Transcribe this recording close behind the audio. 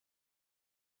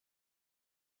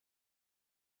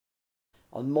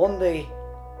On Monday,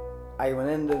 I went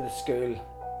into the school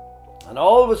and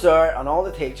all was there and all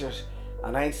the teachers,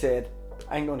 and I said,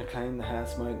 I'm going to climb the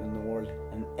highest mountain in the world.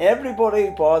 And everybody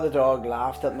bar the dog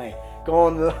laughed at me,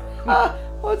 going,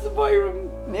 what's the boy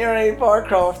from near A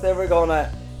Barcroft ever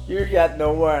gonna, you get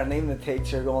nowhere. And even the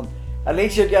teacher going, at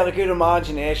least you get a good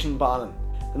imagination, Bannon.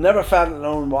 I never felt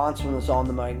alone once when I was on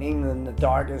the mountain, even in the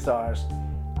darkest hours.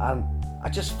 And I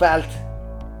just felt,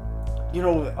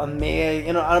 on me,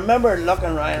 I remember looking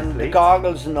around, the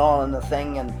goggles and all and the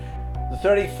thing, and the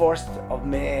 31st of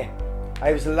May,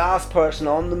 I was the last person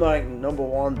on the mountain, number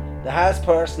one, the highest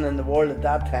person in the world at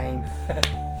that time.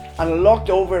 And I looked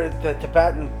over at the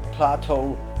Tibetan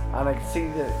plateau and I could see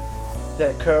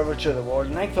the curvature of the world,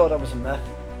 and I thought it was a myth.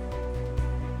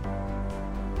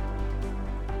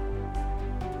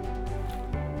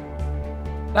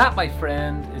 That, my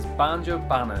friend, is Banjo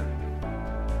Bannon,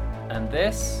 and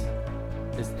this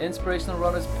is the Inspirational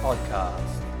Runners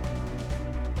Podcast.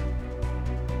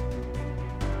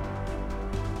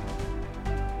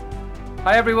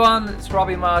 Hi everyone, it's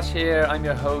Robbie Marsh here. I'm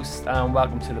your host and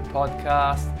welcome to the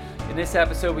podcast. In this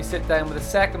episode we sit down with a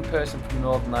second person from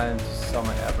Northern Ireland to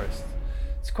summit Everest.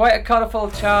 It's quite a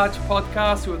colourful, charged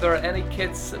podcast, so if there are any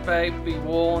kids about, be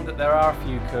warned that there are a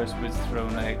few curse words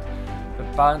thrown out.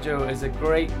 But Banjo is a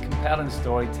great, compelling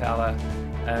storyteller,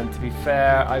 and to be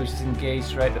fair, I was just engaged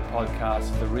throughout the podcast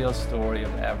as the real story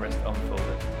of Everest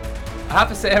unfolded. I have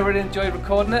to say I really enjoyed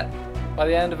recording it. By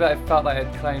the end of it, I felt like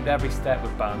I'd climbed every step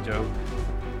with Banjo.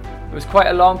 It was quite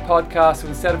a long podcast, so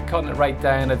instead of cutting it right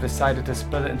down, I decided to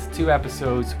split it into 2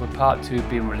 episodes, with part 2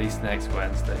 being released next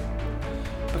Wednesday.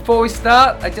 Before we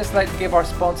start, I'd just like to give our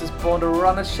sponsors Born to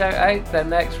Run a shout out. Their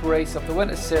next race of the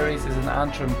winter series is in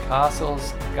Antrim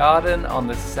Castle's Garden on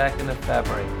the 2nd of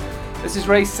February. This is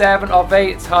race 7 of 8,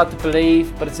 it's hard to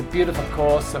believe, but it's a beautiful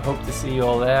course, so hope to see you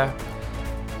all there.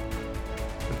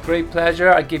 With great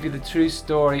pleasure, I give you the true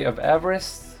story of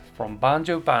Everest from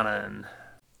Banjo Bannon.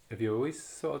 Have you always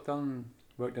sort of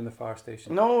worked in the fire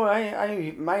station? No,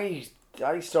 I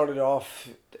started off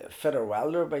fitter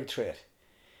welder by trade,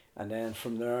 and then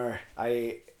from there,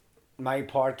 my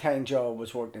part-time job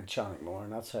was working in Shannockmore,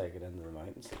 and that's how I got into the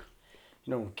mountains.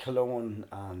 Cologne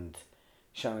and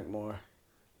Shannockmore.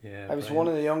 Yeah, I was one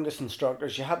of the youngest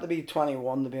instructors. You had to be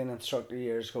 21 to be an instructor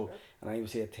years ago, and I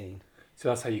was 18. So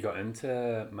that's how you got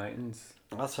into mountains?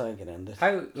 That's how I got into it.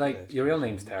 How, your real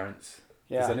name's Terence?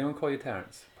 Yeah. Does anyone call you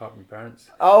Terence, apart from your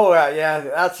parents? Oh, yeah,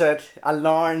 that's it. And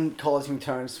Lauren calls me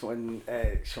Terence when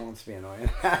she wants to be annoying.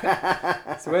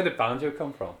 So where did banjo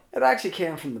come from? It actually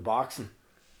came from the boxing.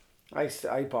 I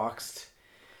boxed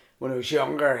when I was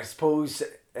younger. I suppose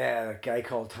a guy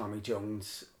called Tommy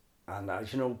Jones. And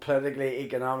as politically,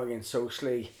 economically and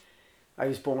socially, I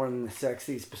was born in the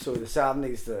 60s, so the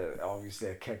 70s, obviously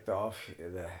it kicked off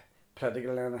the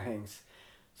political end of things.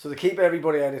 So to keep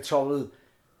everybody out of trouble,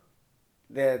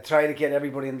 they try to get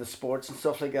everybody into sports and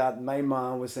stuff like that. My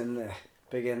mom was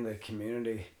big in the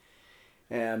community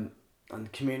and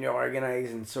community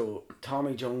organising. So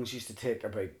Tommy Jones used to take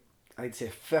about, I'd say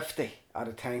 50 at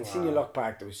a time. Wow. So when you look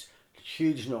back, there was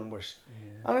huge numbers.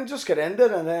 Yeah. And I just got into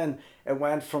it, and then it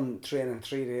went from training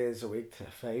 3 days a week to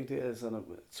 5 days, and it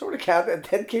sort of it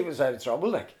did keep us out of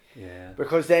trouble, Yeah.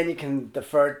 Because then you can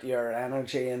divert your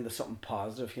energy into something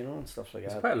positive, and stuff like that.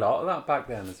 There's quite a lot of that back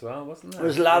then as well, wasn't there? There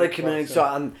was a lot of community,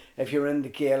 and if you're into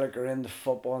Gaelic or into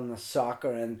football and the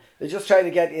soccer, and they just try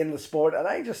to get you into sport, and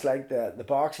I just like the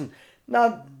boxing.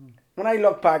 Now, when I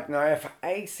look back now, if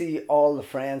I see all the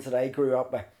friends that I grew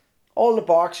up with, all the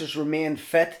boxers remain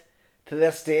fit to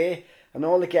this day, and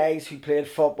all the guys who played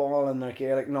football and their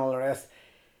Gaelic and all the rest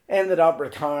ended up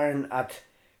retiring at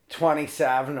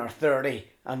 27 or 30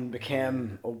 and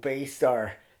became obese,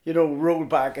 or rolled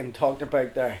back and talked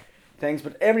about their things.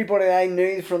 But everybody I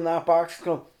knew from that boxing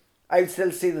club, I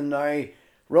still see them now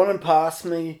running past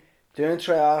me, doing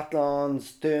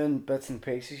triathlons, doing bits and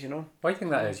pieces. Why do you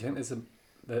think that is? You think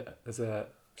there's a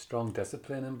strong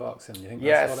discipline in boxing? You think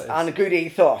yes, that's what it is? And a good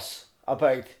ethos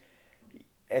about.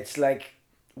 It's like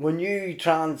when you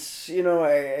it's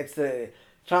the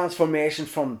transformation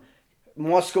from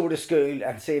must go to school,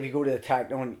 and say if you go to the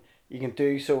techno, you can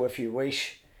do so if you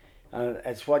wish, and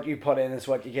it's what you put in is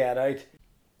what you get out.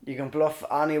 You can bluff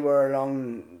anywhere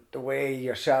along the way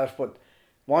yourself, but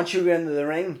once you get into the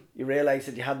ring, you realise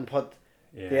that you hadn't put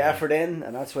the effort in,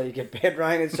 and that's why you get bit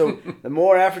round it. So the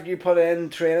more effort you put in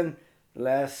training, the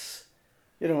less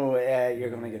you're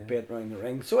going to get bit round the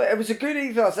ring. So it was a good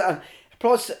ethos, and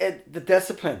plus the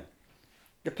discipline.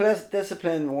 The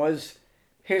discipline was,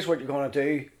 here's what you're going to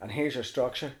do, and here's your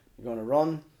structure. You're going to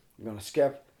run, you're going to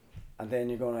skip, and then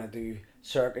you're going to do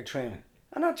circuit training.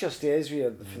 And that just stays with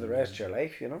you for the rest of your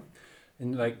life, you know.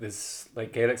 And like this,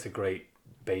 like Gaelic's a great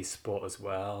base sport as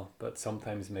well, but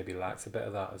sometimes maybe lacks a bit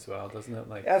of that as well, doesn't it?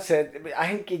 Like That's it. I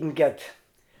think you can get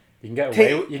you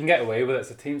can get away with it.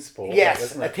 It's a team sport, yes, like,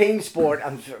 isn't a it? team sport,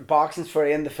 and boxing's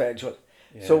very individual.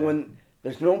 So Yeah. when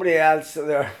there's nobody else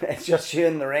there, it's just you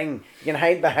in the ring. You can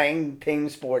hide behind team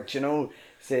sports, you know.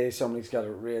 Say somebody's got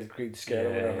a real great skill or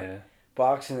whatever. Yeah.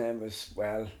 Boxing, it was,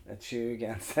 well, it's you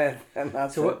against it, and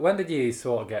that's So it. when did you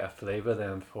sort of get a flavour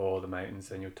then for the mountains?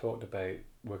 And you talked about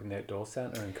working the outdoor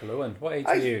centre in Cologne. What age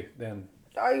were you then?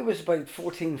 I was about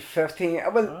 14, 15.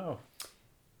 Well, Wow.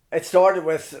 it started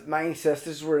with my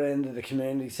sisters were into the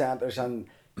community centres, and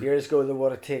years ago they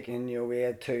would have taken you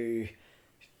away to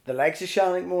the likes of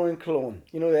Shannonmore in Cologne,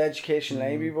 you know, the education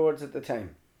library boards at the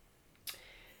time.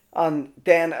 And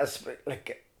then, as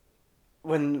like,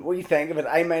 when we think of it,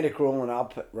 I might have grown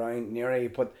up around Newry,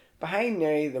 but behind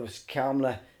Newry there was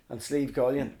Camla and Slieve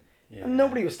Gullion. Yeah. And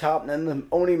nobody was tapping in them,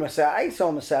 only myself. I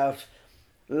saw myself,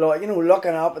 looking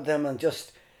up at them and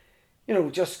just,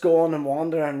 just going and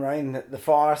wandering around the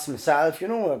forest myself,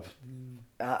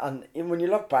 and when you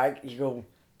look back, you go,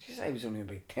 geez, I was only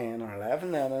about 10 or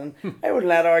 11 then, and I wouldn't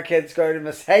let our kids go out of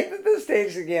my sight at this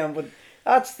stage again, but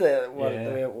that's the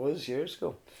way it was years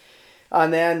ago.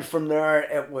 And then from there,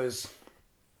 it was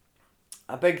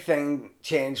a big thing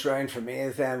changed around for me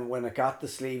is then when I got to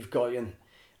Slieve Gullion.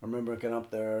 I remember getting up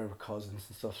there with cousins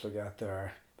and stuff like that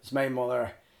there. Because my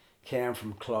mother came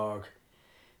from Clog.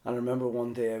 And I remember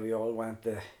one day we all went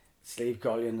to Slieve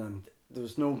Gullion and there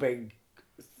was no big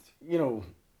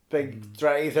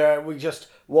drive there. We just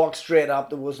walked straight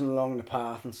up. There wasn't along the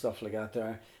path and stuff like that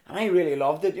there. And I really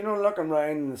loved it, looking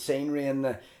around and the scenery and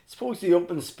the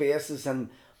open spaces and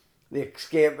the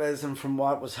escapism from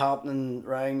what was happening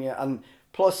around you. And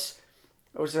plus,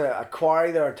 there was a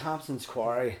quarry there, Thompson's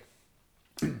Quarry,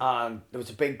 and there was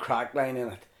a big crack line in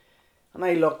it. And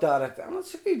I looked at it, and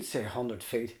it's, you'd say, 100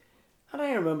 feet. And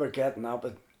I remember getting up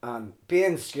and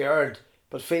being scared,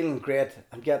 but feeling great,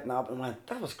 and getting up and went,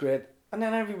 that was great. And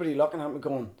then everybody looking at me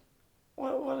going,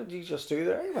 what did you just do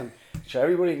there? I went, sure,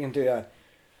 everybody can do that.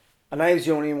 And I was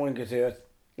the only one who could do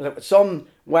it. Some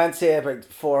went, say, about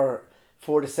 4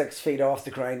 to 6 feet off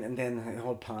the ground, and then they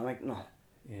all panicked. No.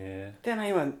 Yeah. Then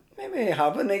I went, maybe I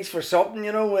have a nice for something,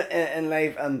 in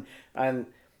life, and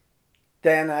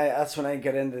then that's when I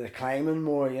get into the climbing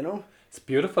more, It's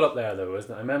beautiful up there though,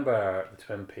 isn't it? I remember the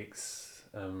Twin Peaks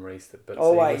race that Bitsy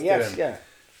was yes, doing, yeah.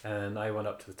 and I went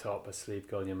up to the top of Slieve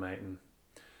Gullion Mountain,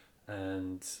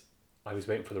 and I was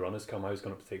waiting for the runners to come. I was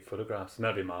going up to take photographs. I'm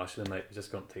meant to be marshalling, like, I was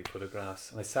just going to take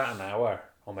photographs, and I sat an hour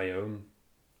on my own.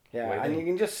 Yeah, waiting. and you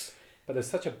can just... But there's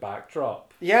such a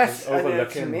backdrop. Yes, and it's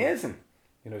overlooking, amazing.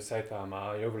 South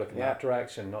Armagh, you're overlooking Yeah. that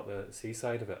direction, not the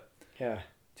seaside of it. Yeah.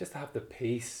 Just to have the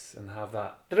peace and have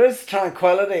that. There is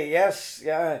tranquility, yes,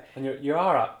 yeah. And you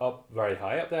are up very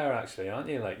high up there, actually, aren't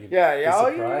you? Like, you'd Yeah, be yeah,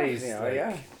 surprised.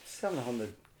 yeah.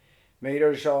 700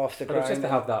 metres off the But ground. it's just to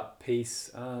have that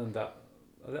peace and that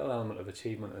a little element of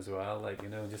achievement as well. Like,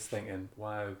 just thinking,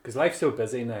 wow, because life's so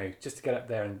busy now. Just to get up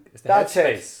there and it's the That's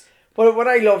it. headspace. But what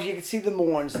I love, you can see the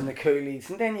Mourns and the Coolies,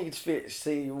 and then you can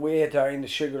see way down the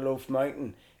Sugarloaf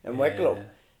Mountain in Wicklow.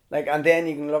 And then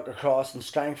you can look across in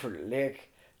Strangford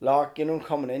Loch,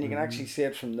 coming in. You can actually see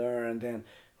it from there, and then,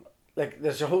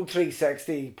 there's a whole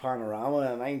 360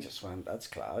 panorama, and I just went, that's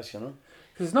class, Because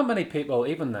there's not many people,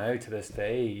 even now to this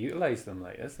day, utilise them,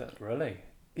 is it, really?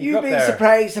 You'd be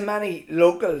surprised how many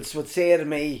locals would say to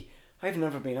me, I've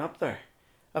never been up there.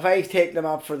 If I've taken them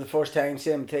up for the first time,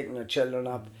 say I'm taking their children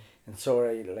up, and so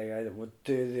I would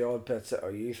do the odd bits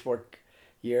of youth work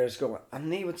years ago,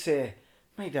 and they would say,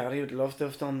 my daddy would love to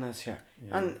have done this here.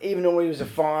 Yeah. And even though he was a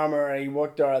farmer, he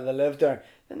worked there, they lived there,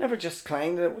 they never just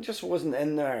climbed it. It just wasn't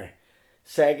in there.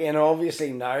 And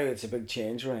obviously now it's a big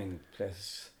change around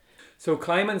places. So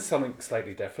climbing's something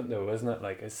slightly different though, isn't it?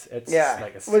 Like it's yeah.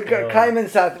 like a skill. Well,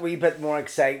 climbing's that wee bit more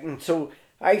exciting. So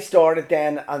I started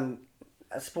then, and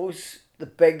I suppose the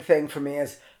big thing for me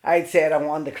is I'd said I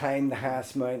wanted to climb the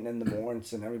highest mountain in the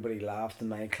mornings, and everybody laughed in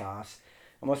my class.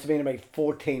 I must have been about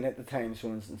 14 at the time, so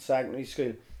I was in secondary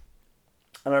school.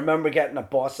 And I remember getting a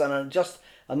bus and just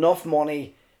enough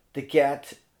money to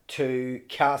get to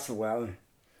Castlewellan.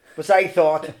 Because I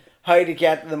thought how to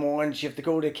get to the mornings, you have to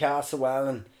go to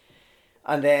Castlewellan,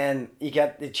 and then you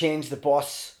change the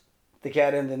bus to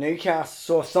get into Newcastle.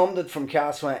 So I thumbed it from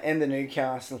Castlewellan into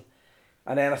Newcastle,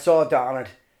 and then I saw Donard.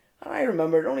 And I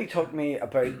remember it only took me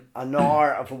about an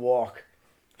hour of a walk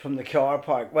from the car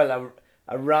park. Well,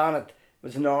 I ran it. It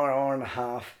was an hour and a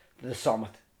half to the summit.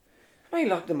 And I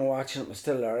looked at my watch and it was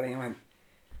still early. I went,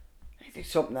 I do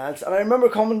something else. And I remember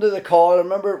coming to the call. I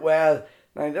remember it well.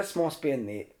 Now this must be in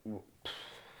the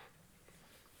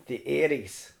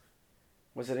 80s.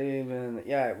 Was it even?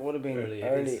 Yeah, it would have been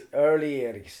early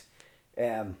 80s.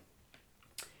 And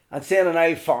seeing an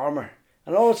old farmer.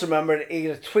 And I always remember he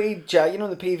had a tweed jacket,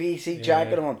 the PVC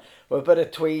jacket on, with a bit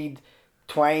of tweed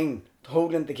twine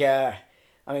holding together.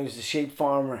 And he was a sheep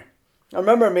farmer. I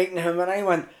remember meeting him and I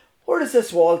went, where does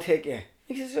this wall take you?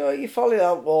 He says, oh, you follow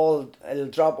that wall, it'll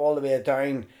drop all the way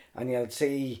down and you'll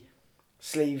see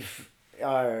Sleeve,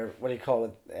 or what do you call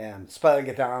it,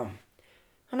 Spelga Dam.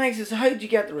 And I says, how did you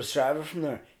get the Restraver from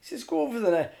there? He says, go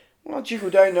over why don't you go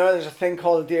down there, there's a thing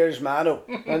called Deer's Meadow.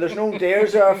 Now there's no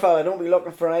deers there, fella, don't be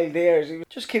looking for any deers. You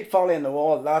just keep following the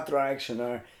wall that direction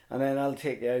there and then I'll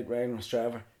take you out round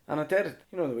Restraver. And I did it,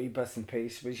 the wee bits and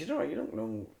pieces, but you don't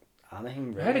know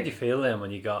anything really. How did you feel then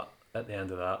when you got at the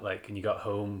end of that, like, and you got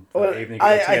home well, that evening?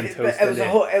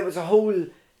 It was a whole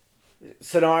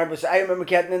scenario. I remember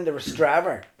getting into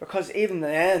Restraver because even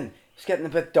then it was getting a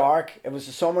bit dark. It was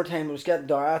the summertime, it was getting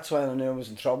dark, that's why I knew I was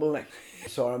in trouble. Like.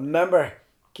 So I remember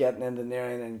getting into there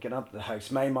and then getting up to the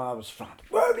house. My mom was frantic,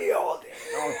 where are we all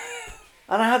there?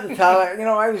 And I had to tell her,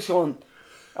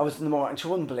 I was in the morning, she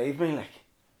wouldn't believe me, like.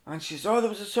 And she says, oh, there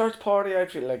was a search party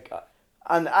out for you, like.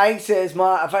 And I says,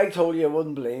 ma, if I told you I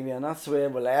wouldn't believe you, and that's the way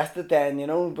we left it then,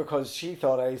 because she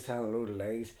thought I was telling a load of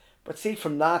lies. But see,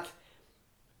 from that,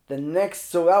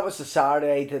 so that was the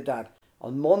Saturday I did that.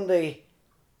 On Monday,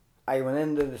 I went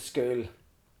into the school,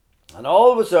 and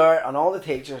all was there, and all the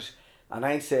teachers, and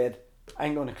I said,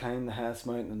 I'm going to climb the highest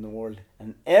mountain in the world.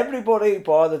 And everybody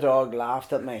bar the dog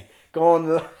laughed at me,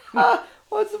 going,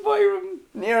 what's the boy from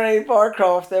near A.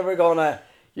 Barcroft? They were going,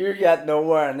 you get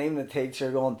nowhere. And even the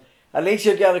teacher going, at least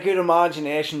you get a good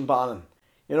imagination, Bannon.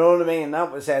 You know what I mean? And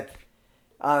that was it.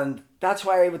 And that's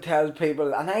why I would tell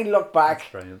people, and I look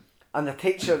back, and the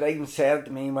teacher that even said it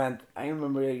to me went, I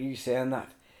remember you saying that.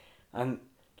 And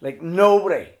like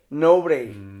nobody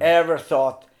ever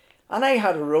thought. And I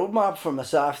had a roadmap for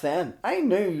myself then. I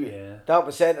knew that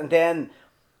was it. And then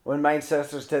when my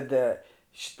sisters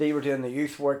they were doing the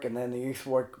youth work, and then the youth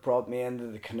work brought me into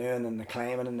the canoeing and the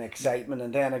climbing and the excitement.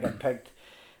 And then I got picked.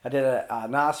 I did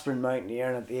an aspirin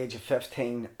mountaineering at the age of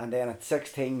 15, and then at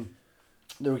 16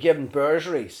 they were given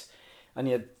bursaries, and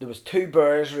there was 2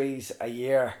 bursaries a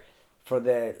year for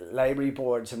the library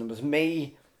boards, and it was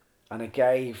me and a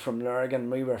guy from Lurgan.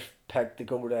 We were picked to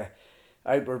go to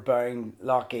Outward Bound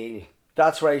Lough.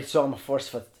 That's where I saw my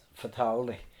first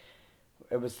fatality.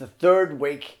 It was the 3rd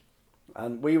week,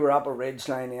 and we were up a ridge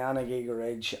line, the Anagiga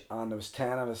Ridge, and there was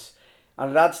 10 of us. And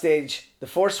at that stage, the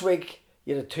first week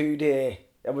you had a 2-day.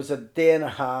 It was a day and a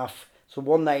half, so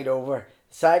 1 night over.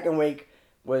 The second week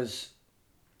was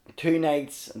 2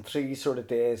 nights and 3 sort of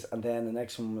days, and then the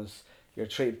next one was your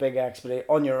 3 big expedition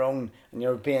on your own, and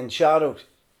you're being shadowed.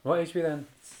 What age were you then?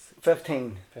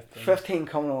 15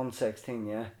 coming on 16,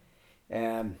 yeah.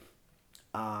 And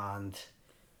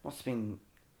must have been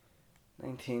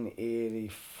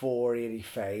 1984,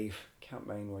 85, can't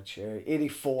mind which year.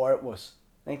 84 it was,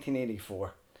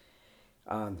 1984.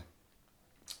 And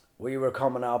we were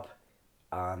coming up,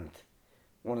 and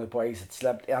one of the boys had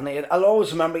slipped, and I'll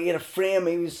always remember he had a frame.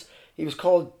 He was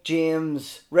called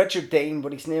Richard Dean,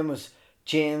 but his name was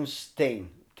James Dean,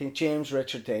 James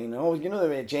Richard Dean. Oh, you know the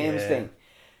way James Dean.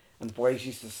 And the boys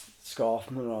used to scoff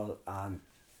him and all, and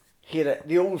he had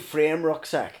the old frame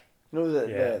rucksack,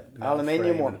 the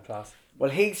aluminium one.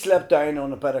 Well, he slipped down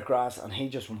on a bit of grass, and he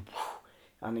just went,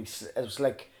 and it was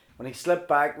like when he slipped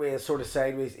back way sort of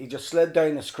sideways, he just slid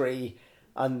down the scree.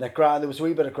 And there was a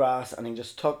wee bit of grass, and he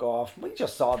just took off. We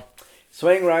just saw it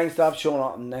swing round, stop showing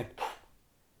up, and then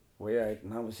we're out,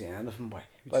 and that was the end of him, boy.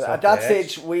 But at that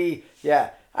stage,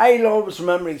 I always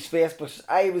remember his face, because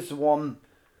I was the one.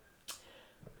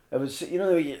 It was,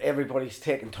 everybody's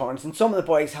taking turns, and some of the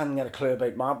boys hadn't got a clue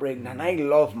about map reading, and I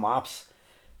love maps.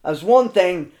 As one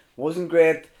thing, wasn't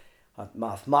great at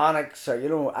mathematics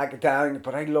or academic,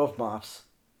 but I love maps.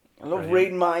 I love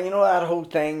reading that whole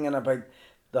thing and about.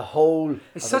 The whole.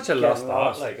 It's such a lost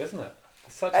art, like, isn't it?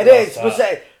 It is.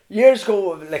 But years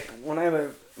ago, like when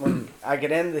I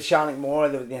get into the Shannonmore,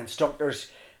 the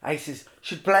instructors, I says,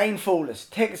 should blindfold us,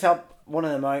 take us up one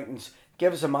of the mountains,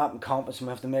 give us a map and compass, and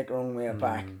we have to make our own way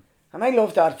back. And I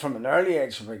loved that from an early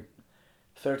age, from like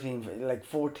 13, like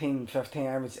 14, 15.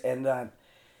 I was in that,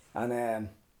 and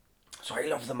so I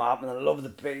love the map, and I love the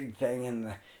big thing,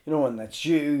 and and that's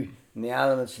you and the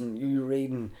elements, and you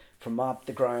reading from map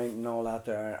to ground and all that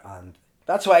there, and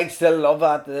that's why I still love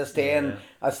that to this day. And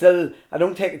I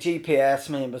don't take a GPS,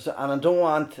 man, and I don't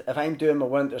want, if I'm doing my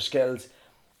winter skills,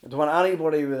 I don't want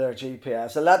anybody with their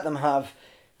GPS. I let them have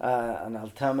an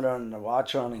altimeter and a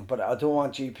watch running, but I don't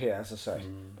want GPS aside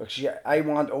because I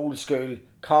want old school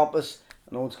compass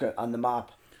and old school and the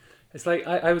map. It's like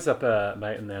I was up a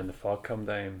mountain there and the fog come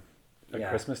down at Yeah.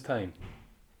 Christmas time.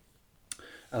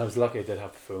 And I was lucky I did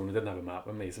have the phone. I didn't have a map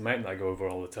with me. It's a mountain that I go over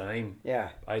all the time.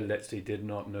 Yeah. I literally did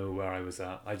not know where I was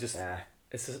at. Yeah.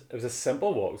 It was a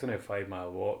simple walk. It was only a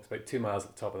 5-mile walk. It's about 2 miles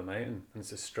at the top of the mountain. And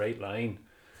it's a straight line.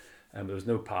 And there was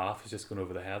no path. It was just going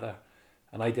over the heather.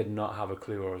 And I did not have a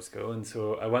clue where I was going.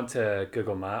 So I went to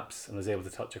Google Maps and was able to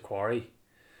touch a quarry.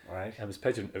 Right. And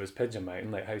it was Pigeon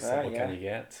Mountain. Like, how simple can you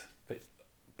get?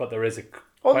 But there is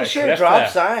Oh, quite the a sheer cliff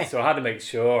drops, there. aye. So I had to make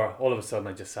sure. All of a sudden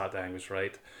I just sat down and was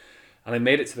right. And I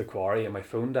made it to the quarry and my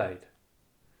phone died.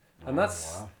 And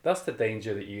that's the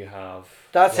danger that you have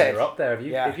That's when it. you're up there.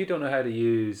 If you don't know how to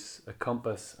use a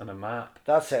compass and a map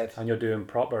That's it. and you're doing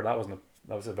proper, that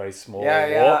was a very small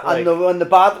Yeah. walk. And when the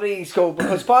batteries go,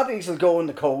 because batteries will go in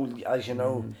the cold, as you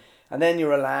know, and then you're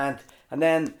reliant, and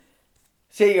then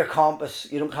say your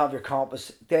compass, you don't have your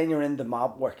compass, then you're in the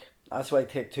map work. That's why I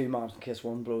take 2 maps in case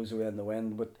one blows away in the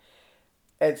wind. But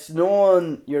it's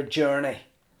knowing your journey,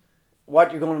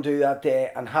 what you're going to do that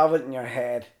day, and have it in your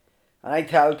head. And I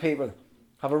tell people,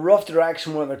 have a rough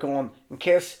direction where they're going in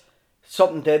case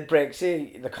something did break.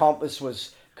 Say the compass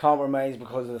was compromised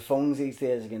because of the phones these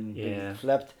days can be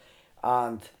flipped,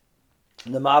 and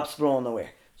the map's blown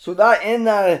away. So that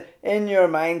in your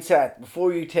mindset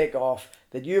before you take off,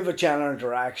 that you have a general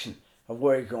direction of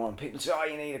where you're going. People say, "Oh,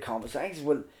 you need a compass." I say,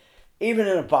 well, even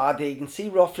in a bad day, you can see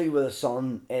roughly where the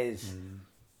sun is.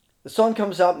 The sun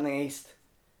comes up in the east.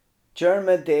 During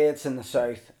midday, it's in the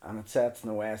south, and it sets in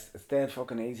the west. It's dead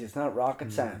fucking easy. It's not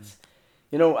rocket science,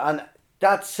 and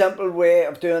that simple way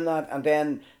of doing that. And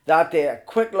then that day, a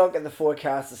quick look at the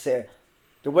forecast to say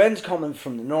the wind's coming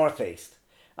from the northeast.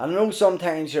 And I know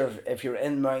sometimes if you're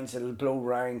in mountains, it'll blow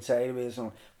round sideways.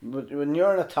 But when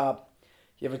you're on the top,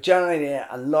 you have a general idea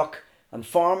and look. And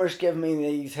farmers give me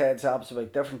these heads ups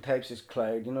about different types of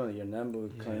cloud. You know, your nimble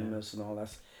cloudness and all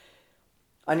this.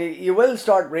 And you will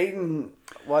start reading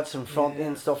what's in front of you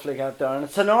and stuff like that there. And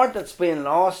it's an art that's being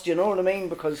lost, you know what I mean?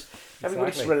 Because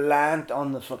everybody's reliant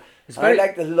on the phone. I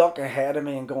like to look ahead of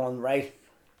me and going, right,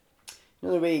 you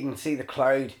know the way you can see the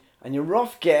cloud and you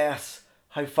rough guess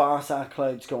how fast that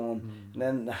cloud's going. And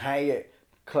then the high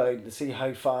cloud to see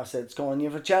how fast it's going. You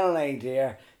have a general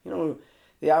idea, you know,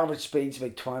 the average speed's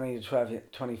about 20 to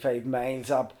 25 miles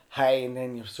up high, and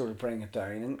then you sort of bring it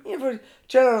down. And you have a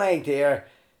general idea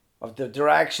of the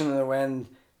direction of the wind.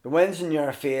 The wind's in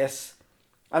your face,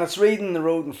 and it's reading the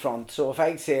road in front. So if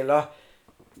I say, look,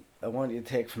 I want you to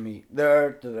take from me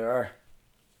there to there.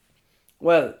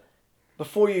 Well,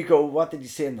 before you go, what did you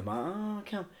say in the map? Oh, I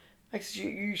can't. I said,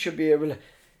 you should be able to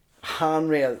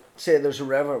handrail, say there's a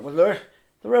river. Well,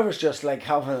 the river's just like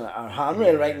having a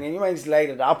handrail right now. You might just light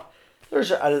it up.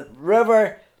 There's a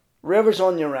river's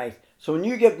on your right. So when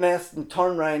you get messed and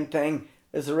turn round thing,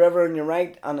 is the river on your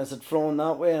right and is it flowing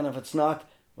that way? And if it's not,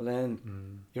 well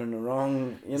then you're in the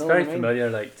wrong, It's very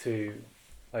familiar,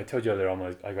 I told you earlier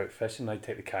on, I go out fishing, I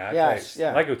take the kayak out. Yeah.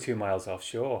 And I go 2 miles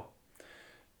offshore.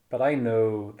 But I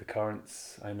know the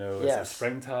currents, I know it's a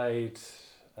spring tide.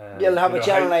 You'll have a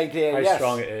general idea, how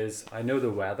strong it is. I know the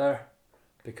weather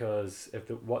because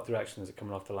what direction is it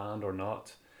coming off the land or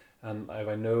not. And if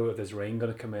I know if there's rain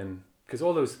going to come in, because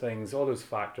all those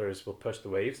factors will push the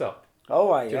waves up.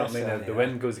 Oh, Do you know what I mean? The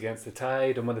wind goes against the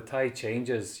tide, and when the tide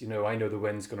changes, I know the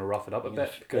wind's going to rough it up a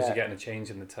bit because you're getting a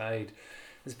change in the tide.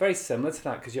 It's very similar to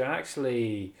that because you're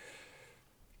actually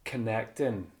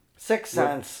connecting sixth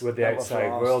sense with the outside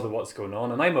world of what's going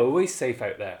on. And I'm always safe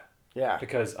out there. Yeah.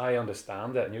 Because I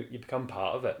understand it and you become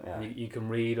part of it. Yeah. And you can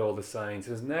read all the signs.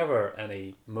 There's never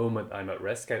any moment I'm at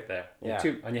risk out there. Yeah.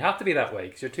 And you have to be that way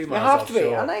because you're 2 miles offshore.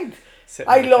 You have to be. And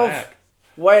I love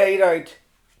way out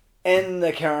in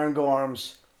the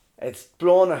Cairngorms. It's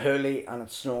blowing a hoolie and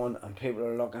it's snowing and people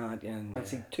are looking at you and you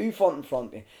see 2 foot in front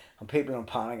of you and people are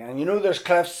panicking. And you know there's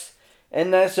cliffs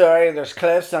in this area. There's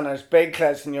cliffs and there's big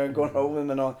cliffs and you're going over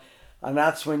them and all. And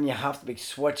that's when you have to be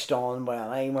switched on by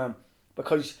an eye,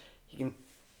 because you can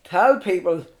tell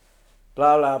people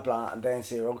blah blah blah and then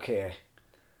say, okay,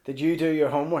 did you do your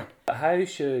homework? How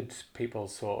should people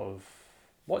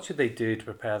what should they do to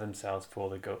prepare themselves before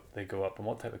they go up, and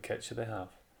what type of kit should they have?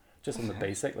 Just on the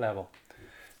basic level.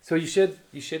 So you should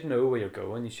know where you're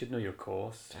going, you should know your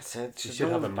course. That's it. You should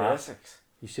have a map. Basics.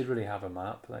 You should really have a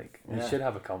map, you should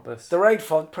have a compass. The right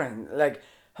footprint.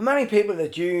 How many people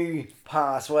that you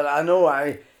pass, well I know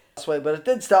but it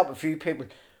did stop a few people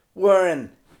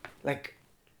wearing like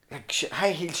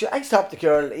high heel shoes. I stopped the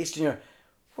girl Eastern Europe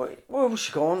where was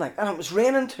she going? Like, and it was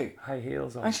raining too. High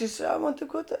heels on. And she said, I want to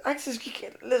go to... I says,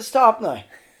 let's stop now.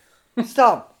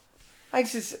 Stop. I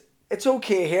says, it's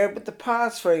okay here, but the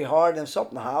path's very hard and if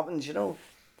something happens, you know.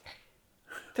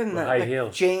 Didn't With it? high Like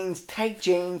heels. jeans, tight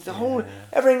jeans, the whole...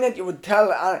 Everything that you would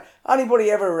tell... Anybody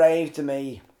ever arrived to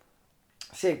me,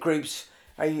 say groups...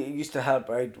 I used to help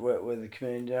out with the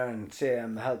community there and say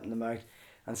I'm helping them out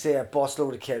and say a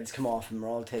busload of kids come off and we're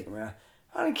all taking them out.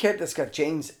 Any kid that's got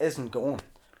jeans isn't going.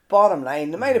 Bottom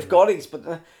line, they might have gutties,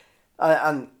 but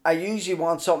and I usually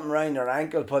want something around their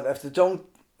ankle, but if they don't,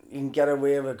 you can get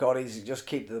away with gutties, you just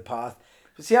keep to the path.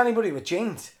 But see anybody with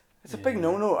jeans, it's a big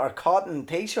no-no, or cotton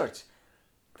t-shirts.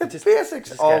 The basics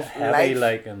just of get heavy, life.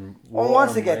 like, and Well,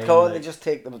 once they warm, get cold, like, they just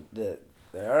take the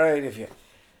air out of you.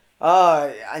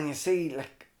 And you see,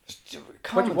 like,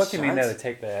 What do you mean sense. now they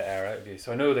take the air out of you?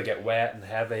 So I know they get wet and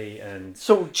heavy and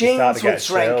So you start jeans to get would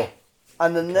shrink, chill.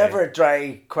 and they never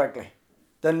dry quickly.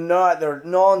 They're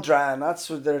non-drying. That's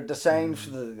what they're designed for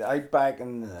the outback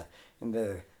and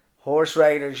the horse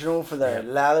riders, you know, for their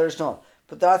leathers and all.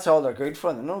 But that's all they're good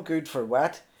for. They're not good for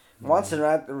wet. Once they're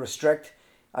wet, they restrict.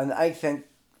 And I think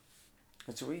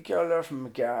it's a wee girl there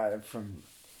from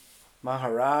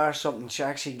Mahara or something. She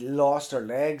actually lost her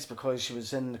legs because she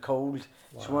was in the cold.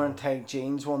 Wow. She was wearing tight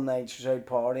jeans one night. She was out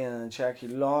partying and she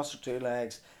actually lost her 2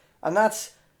 legs. And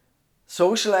that's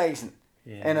socialising.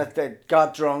 Yeah. And they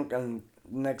got drunk and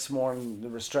next morning the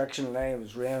restriction line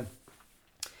was raining.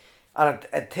 And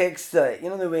it takes the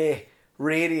way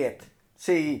radiate.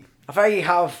 See, if I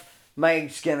have my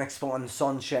skin exposed in the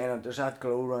sunshine, there's that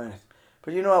glow around it.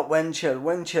 But you know what, wind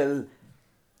chill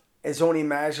is only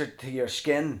measured to your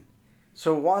skin.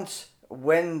 So once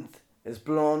wind is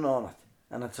blowing on it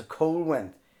and it's a cold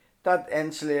wind, that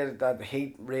insulated, that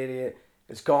heat radiate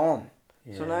is gone.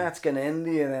 Yeah. So now it's getting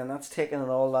into you then, that's taking it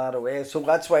all that away. So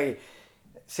that's why,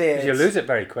 say... You lose it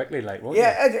very quickly, like, won't you?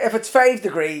 Yeah, if it's 5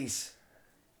 degrees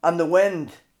and the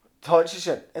wind touches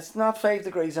it, it's not 5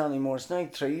 degrees anymore, it's now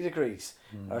 3 degrees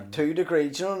or 2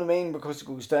 degrees, you know what I mean? Because it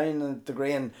goes down a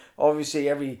degree and obviously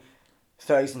every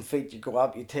 1,000 feet you go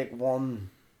up, you take 1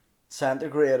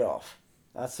 centigrade off.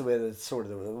 That's the way that sort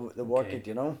of the work it,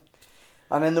 you know.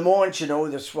 And in the mornings, you know,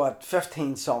 there's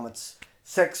 15 summits.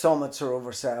 6 summits are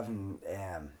over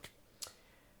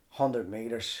 700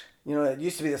 metres. You know, it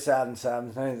used to be the 7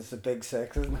 now it's the big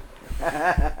 6, isn't it?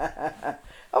 That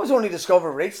was only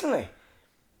discovered recently.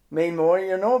 Mile More,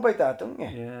 you know about that, don't you?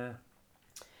 Yeah.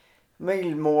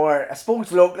 Mile More, I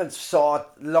suppose locals saw it,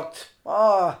 looked,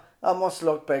 that must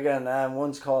look bigger, and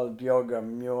one's called Bjorg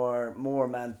or More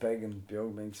meant big and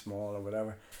Bjorg means small or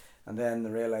whatever. And then they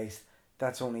realised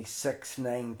that's only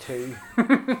 692.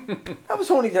 That's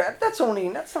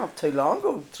not too long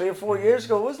ago, 3 or 4 years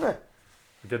ago, wasn't it?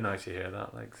 I didn't actually hear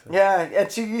that, like, so. Yeah,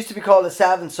 it used to be called the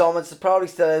 7 Summits. It probably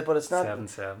still is, but it's not.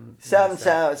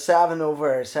 7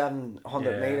 over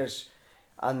 700 metres,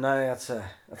 and now that's a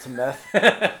myth.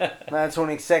 Now it's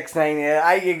only 698.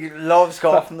 I love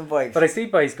scoffing the bikes. But I see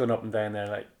bikes going up and down there.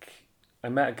 Like, I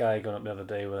met a guy going up the other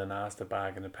day with an Asta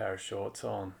bag and a pair of shorts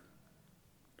on.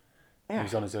 Yeah. He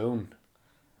was on his own.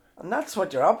 And that's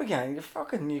what you're up against.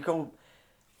 You go,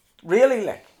 really,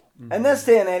 like, in this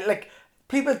day and age, like,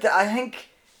 people, I think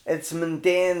it's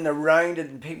mundane, they're rounded,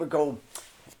 and people go,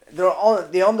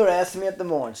 they underestimate the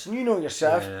morns. And you know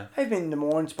yourself, I've been in the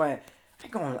morns by,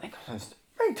 my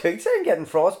toots, I'm getting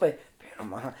frostbite.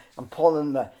 I'm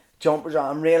pulling the jumpers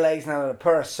on, I'm realising I had a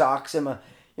pair of socks in my,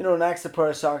 next to a pair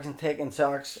of socks, and taking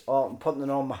socks off and putting it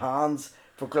on my hands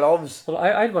for gloves. Well,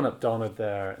 I'd went up Donald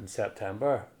there in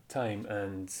September time,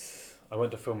 and I went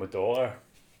to phone my daughter,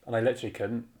 and I literally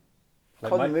couldn't.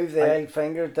 Like couldn't move the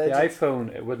finger, did you? The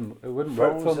iPhone, it wouldn't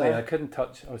work for me. I couldn't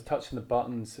touch. I was touching the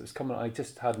buttons. It was coming. I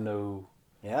just had no.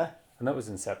 Yeah. And that was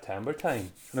in September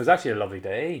time, and it was actually a lovely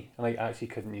day, and I actually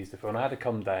couldn't use the phone. I had to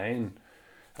come down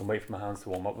and wait for my hands to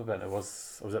warm up a bit. I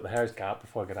was at the Hare's Gap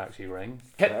before I could actually ring.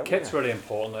 Kit's really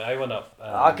important. Like, I went up.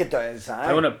 I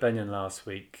went up Binion last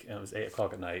week, and it was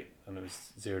 8:00 at night, and it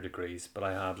was 0 degrees. But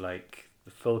I had like the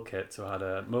full kit, so I had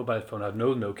a mobile phone. I had an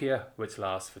old Nokia, which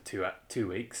lasts for 2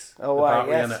 weeks. Oh wow!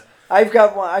 Yes, I've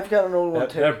got one. I've got an old one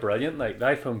too. They're brilliant. Like, the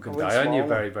iPhone can die on you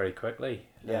very, very quickly.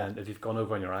 Yeah. And if you've gone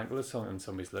over on your ankle or something, and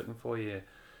somebody's looking for you,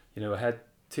 I had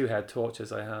 2 head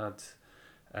torches. I had.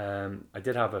 I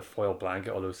did have a foil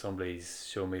blanket, although somebody's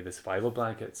shown me the survival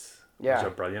blankets, which are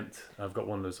brilliant. I've got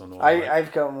one of those on the wall.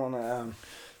 I've got one.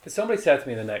 But somebody said to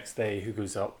me the next day, who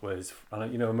goes up was, a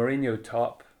merino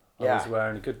top. I was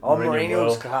wearing a good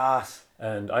merino's class.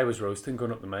 And I was roasting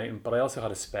going up the mountain, but I also had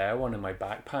a spare one in my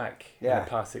backpack, in a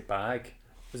plastic bag.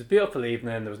 It was a beautiful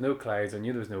evening, there was no clouds, I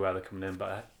knew there was no weather coming in, but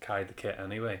I carried the kit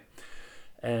anyway.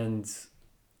 And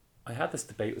I had this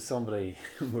debate with somebody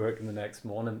working the next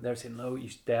morning. They're saying, no, you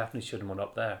definitely shouldn't went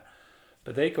up there.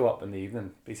 But they go up in the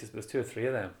evening. He says, there's 2 or 3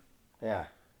 of them. Yeah.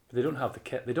 But they don't have the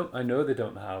kit. I know they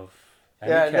don't have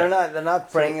any Yeah, kit. they're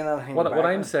not bringing anything back. What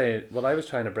I'm saying, what I was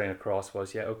trying to bring across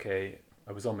was, yeah, okay,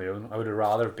 I was on my own. I would have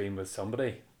rather been with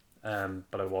somebody,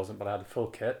 but I wasn't. But I had a full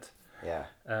kit. Yeah.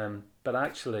 But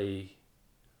actually,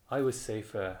 I was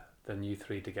safer than you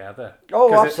 3 together.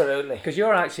 Oh, absolutely. Because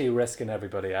you're actually risking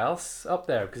everybody else up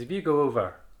there. Because if you go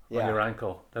over Yeah. on your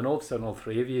ankle, then all of a sudden all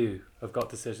 3 of you have got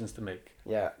decisions to make.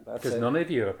 Yeah, that's Because it. none of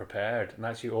you are prepared, and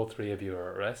actually all 3 of you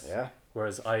are at risk. Yeah.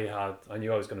 Whereas I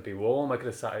knew I was going to be warm. I could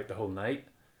have sat out the whole night,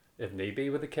 if need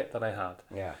be, with the kit that I had.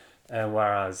 Yeah. And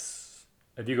whereas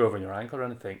if you go over on your ankle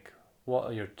and think, what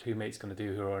are your 2 mates going to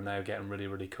do who are now getting really,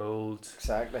 really cold?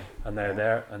 Exactly. And they're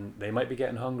there, and they might be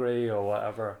getting hungry or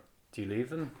whatever. Do you leave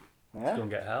them? Yeah. To go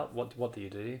and get help? What do you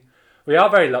do? We are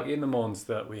very lucky in the Mons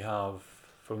that we have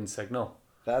phone signal.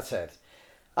 That's it.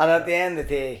 And at the end of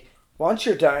the day, once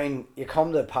you're down, you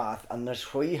come to the path, and there's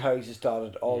 3 houses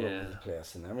dotted all over the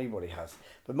place, and everybody has.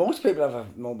 But most people have a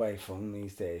mobile phone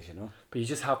these days, you know. But you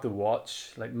just have to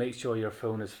watch, like make sure your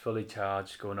phone is fully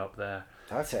charged going up there.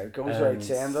 That's it. It goes right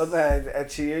saying, doesn't it?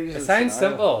 It's a usual It sounds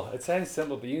scenario.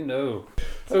 simple, but you know.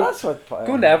 So that's what.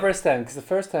 Going to Everest then, because the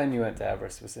first time you went to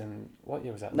Everest was in, what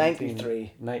year was that?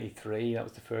 93. 93, that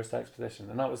was the first expedition.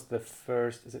 And that was the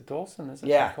first, is it Dawson? Is it?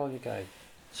 Yeah. I call you guys.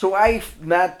 So I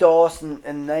met Dawson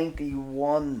in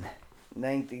 91,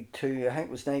 92, I think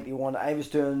it was 91. I was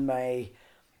doing my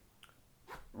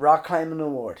rock climbing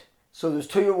award. So there's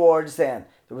 2 awards then.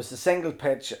 There was the single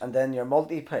pitch and then your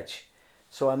multi-pitch.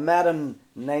 So I met him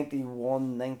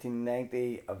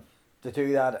 1990 to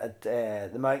do that at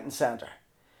the Mountain Centre.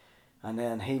 And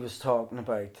then he was talking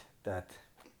about that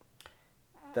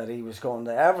he was going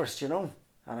to Everest, you know.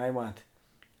 And I went,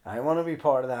 I want to be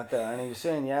part of that there. And he was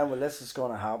saying, yeah, well, this is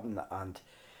going to happen.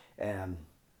 And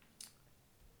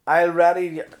I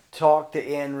already talked to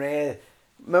Ian Ray.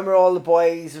 Remember all the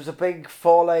boys? There was a big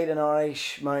fallout in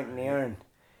Irish mountaineering.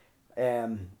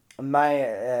 Manaslu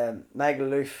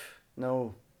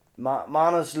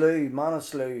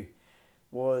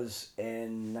was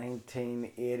in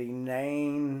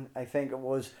 1989, I think it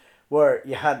was, where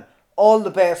you had all the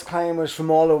best climbers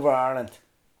from all over Ireland.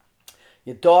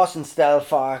 You had Dawson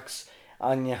Stelfax,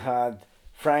 and you had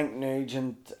Frank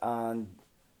Nugent and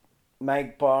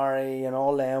Mike Barry and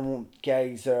all them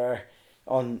guys there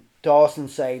on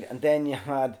Dawson's side, and then you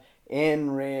had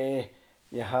Ian Ray,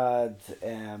 you had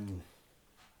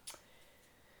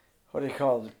what do you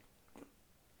call it?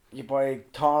 Your boy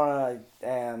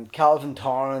Calvin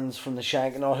Torrance from the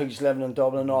Shank and all, who's living in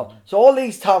Dublin and all. So all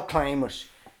these top climbers,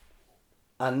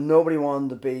 and nobody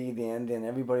wanted to be the Indian.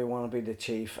 Everybody wanted to be the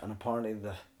chief, and apparently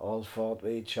they all fought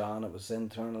with each other, and it was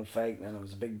internal fighting, and it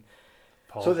was a big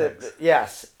Politics. So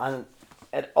yes, and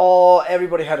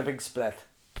everybody had a big split.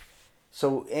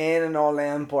 So Ian and all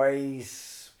them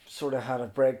boys sort of had a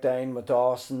breakdown with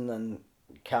Dawson, and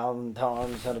Calvin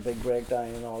Torrance had a big breakdown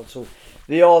and all. So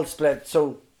they all split.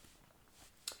 So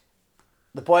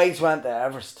the boys went to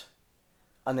Everest,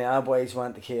 and the other boys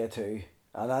went to K2,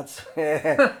 and that's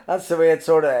that's the way it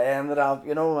sort of ended up,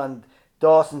 you know. And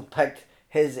Dawson picked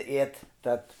his 8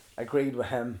 that agreed with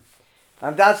him.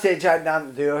 And at that stage, I had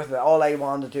nothing to do with it. All I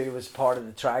wanted to do was part of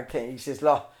the track team. He says,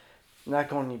 "Look, you're not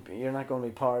going to be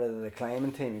part of the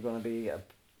climbing team. You're going to be a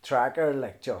tracker,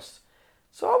 like just."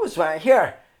 So I was like,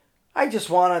 here. I just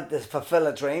wanted to fulfill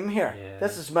a dream here. Yeah.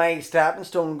 This is my stepping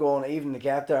stone going even to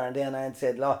get there. And then I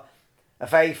said, "Look,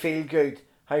 if I feel good,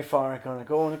 how far am I going to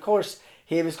go?" And of course,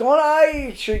 he was going,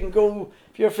 "I shouldn't go.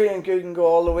 If you're feeling good, you can go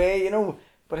all the way, you know."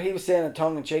 But he was saying it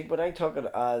tongue in cheek. But I took it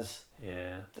as,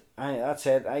 that's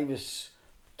it. I was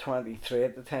 23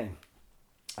 at the time,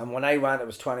 and when I went, it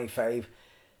was 25.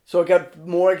 So I got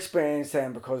more experience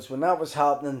then, because when that was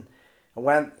happening,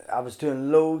 I was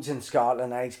doing loads in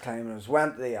Scotland, ice climbing. I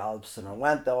went to the Alps, and I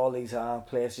went to all these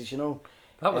places, you know.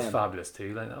 That was fabulous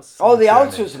too. Like that's. The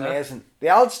Alps was amazing. The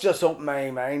Alps just opened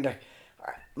my mind. Like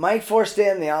my first day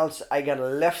in the Alps, I got a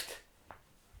lift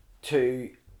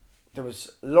to. There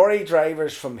was lorry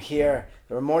drivers from here.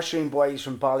 There were mushroom boys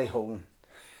from Ballyholland,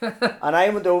 and I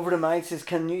went over to them. I says,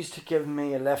 "Can you give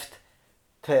me a lift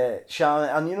to Shannon?"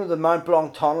 And you know the Mount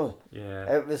Blanc tunnel. Yeah.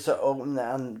 It was open,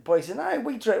 and the boys said, "Nah,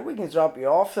 we can drop you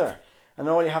off there, and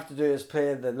all you have to do is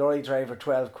pay the lorry driver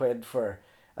 12 quid for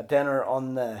a dinner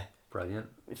on the Brilliant.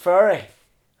 ferry."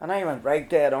 And I went right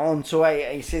dead on. So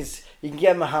I says, "You can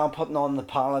give him a hand putting on the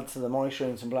pallets and the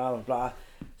mushrooms and blah blah blah."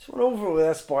 So we're over with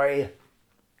this boy,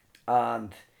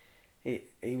 and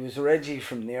he was originally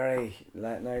from Newry,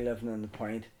 now living in the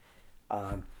Point,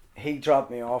 and he dropped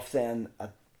me off then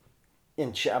at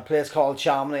in a place called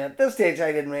Chamonix. At this stage,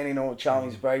 I didn't really know what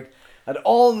Chamonix's about. And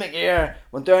all my gear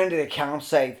went down to the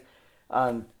campsite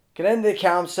and got into the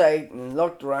campsite and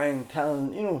looked around,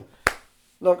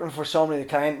 looking for somebody to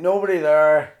climb. Nobody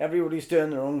there. Everybody's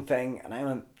doing their own thing. And I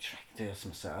went, I can do this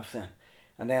myself then.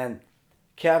 And then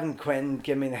Kevin Quinn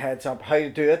gave me the heads up how to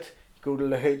do it. Go to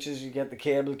the hooches, you get the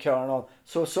cable car and all.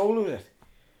 So I soloed it.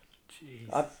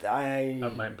 Jeez.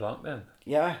 At Mount Blanc then?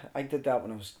 Yeah, I did that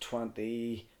when I was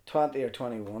 20 or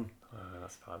 21. Oh,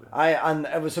 that's fabulous. And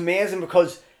it was amazing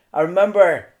because I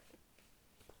remember,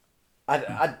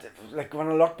 like when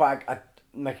I look back,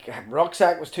 my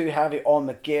rucksack was too heavy on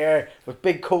my gear with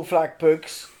big Koflak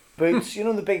boots,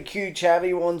 the big huge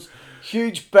heavy ones,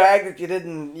 huge bag that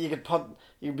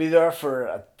you'd be there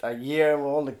for a year with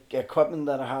all the equipment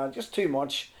that I had, just too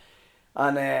much.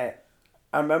 And I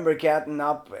remember getting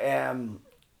up,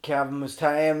 Kevin was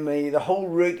telling me the whole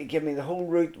route, he gave me the whole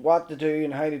route, what to do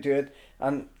and how to do it,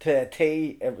 and to a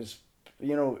T, it was,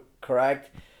 correct.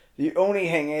 The only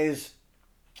thing is,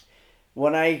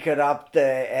 when I got up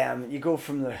you go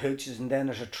from the hooches and then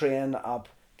there's a train up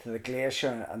to the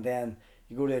glacier, and then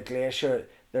you go to the glacier,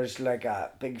 there's like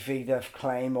a big V-diff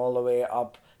climb all the way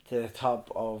up to the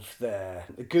top of the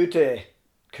Gute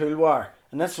couloir,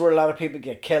 and that's where a lot of people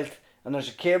get killed. And there's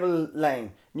a cable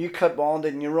line, and you clip on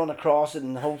it and you run across it,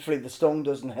 and hopefully the stone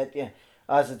doesn't hit you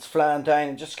as it's flying down.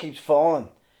 It just keeps falling.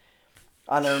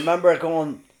 And I remember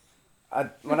going,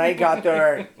 when I got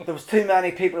there, there was too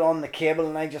many people on the cable,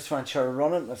 and I just went, sure,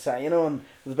 run it myself, and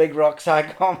with a big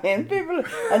rucksack coming, people,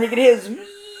 and you could hear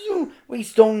wee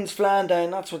stones flying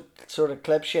down. That's what sort of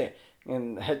clips you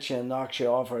and hits you and knocks you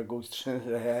off, or it goes through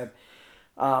the head.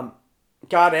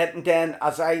 Got it, and then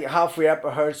as I halfway up, I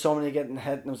heard somebody getting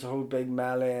hit, and there was a whole big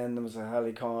melee, and there was a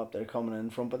helicopter coming in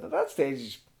front. But at that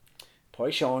stage,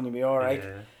 push on, you'll be alright.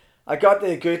 Yeah. I got to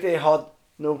the Gute hut,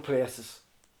 no places.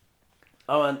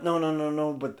 I went,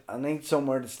 no, but I need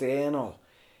somewhere to stay and all.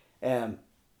 And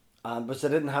but I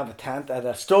didn't have a tent, I had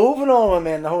a stove and all, I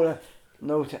mean, the whole,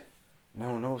 no.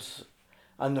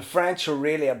 And the French were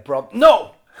really abrupt,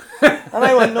 no! And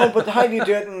I went, no, but how do you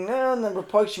do it? And they were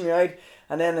pushing me out.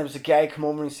 And then there was a guy come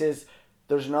over and he says,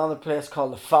 there's another place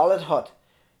called the Fallet Hut.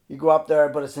 You go up there,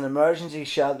 but it's an emergency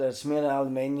shelter. It's made of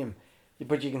aluminium.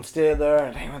 But you can stay there.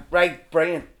 And I went, right,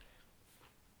 brilliant.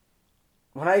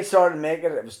 When I started making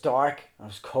it, it was dark. It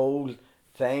was cold.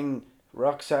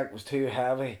 Rucksack was too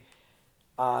heavy.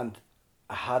 And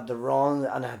I had to run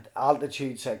and I had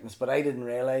altitude sickness. But I didn't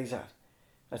realise that.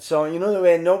 And so, the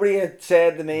way nobody had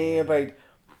said to me about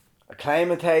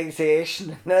acclimatization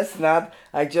and this and that.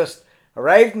 I just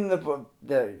arrived in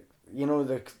the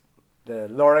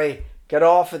lorry, get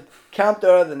off it, camped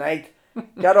there the night,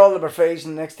 got all the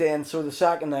provision the next day, and so the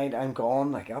second night I'm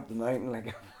gone, like up the mountain,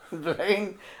 like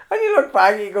blind. And you look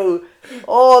back, you go,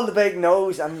 all the big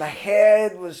nose, and my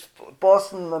head was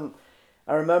busting, and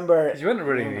I remember. You weren't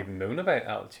really even known about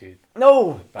altitude.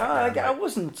 No, I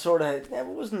wasn't it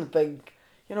wasn't a big,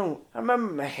 I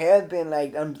remember my head being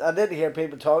like, and I did hear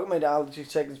people talking about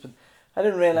altitude sickness, but I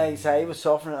didn't realise I was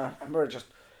suffering. I remember just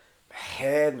my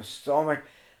head, my stomach,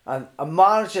 and I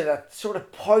managed it. I sort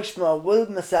of pushed me, I willed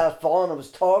myself on. I was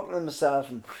talking to myself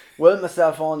and willed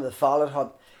myself on to the Fallet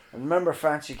Hut. I remember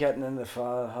Francie getting in the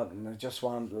Fallet Hut, and I just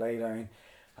wanted to lay down,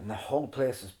 and the whole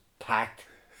place was packed.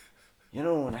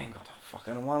 And I got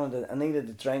I needed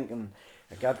to drink, and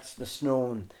I got the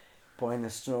snow and buying the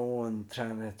snow and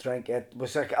trying to drink it. It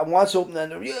was like I was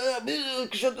opening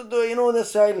and shut the door,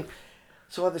 this side.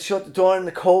 So I had to shut the door in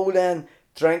the cold then,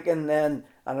 drinking then.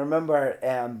 And I remember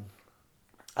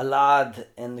a lad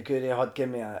in the Goody Hut gave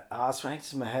me a aspirin,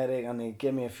 my headache, and he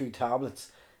gave me a few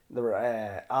tablets. They were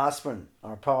aspirin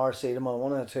or paracetamol,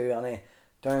 one of the two, and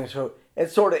down the throat. It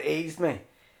sort of eased me.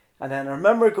 And then I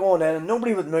remember going in and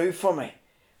nobody would move for me.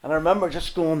 And I remember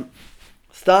just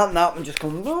standing up and just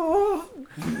going, oh.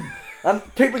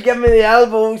 And people giving me the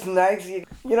elbows and legs,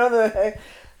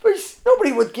 but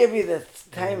nobody would give you the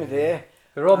time of day.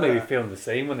 They're all maybe feeling the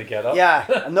same when they get up. Yeah,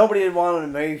 and nobody had wanted to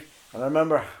move. And I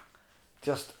remember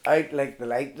just out like the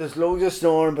light, there's loads of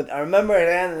snoring, but I remember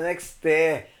then the next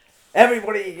day,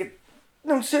 everybody,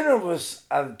 no sooner was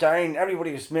down,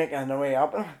 everybody was making their way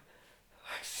up. And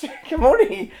I'm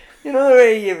only, the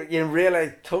way you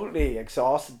realise totally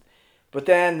exhausted. But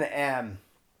then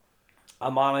I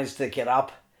managed to get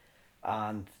up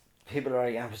and people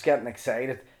I was getting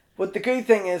excited. But the good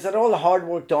thing is that all the hard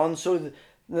work done, so the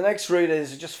next route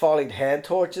is I just followed head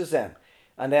torches then.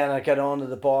 And then I get on to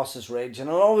the Boss's Ridge. And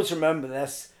I'll always remember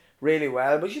this really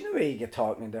well. But you get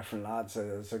talking to different lads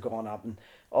as they're going up. And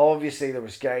obviously there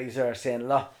was guys there saying,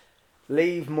 look,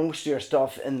 leave most of your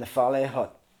stuff in the Fallet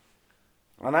Hut.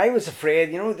 And I was afraid,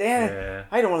 I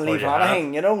don't want to leave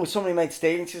anything, somebody might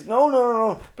steal. And she says,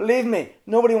 no, believe me,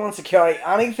 nobody wants to carry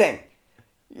anything.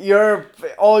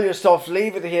 All your stuff,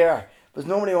 leave it here. Because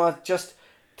nobody wants, just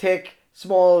take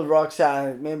small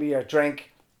rucksack, maybe your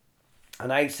drink,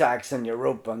 and ice axe and your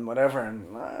rope and whatever.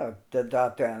 And I did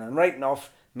that then. And right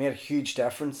enough, made a huge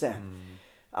difference then.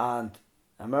 And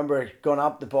I remember going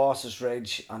up the Boss's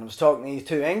Ridge and I was talking to these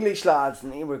two English lads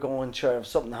and they were going, sure, if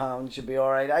something happened, you'll be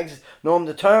alright. I said, no, I'm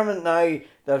determined now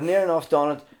that I've near enough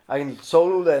done it. I can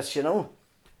solo this,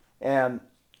 And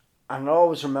I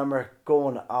always remember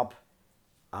going up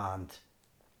and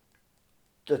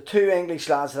the two English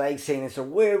lads that I'd seen, it's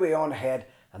way on ahead.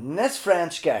 And this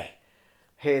French guy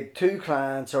had two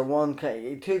clients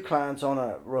on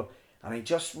a row. And I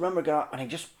just remember going up and he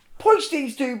just pushed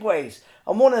these two boys.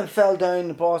 And one of them fell down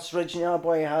the Boss's Ridge and the other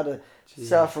boy had to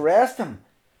self-arrest him.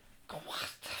 Go, what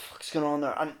the fuck's going on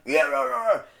there? And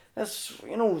that's,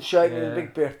 shouting in a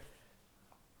big beer.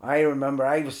 I remember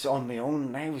I was on my own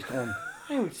and I was going,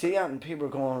 I would see that and people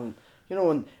were going,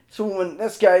 and so when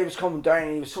this guy was coming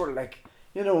down, he was sort of like,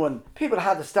 when people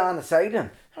had to stand beside him.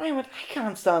 And I went, I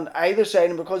can't stand either side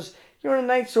of him because you're on a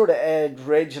nice sort of edge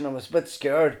ridge and I was a bit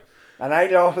scared. And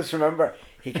I always remember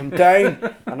he came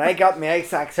down and I got my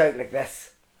ice axe out like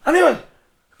this. And he went,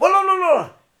 no.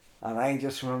 And I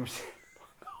just remember saying,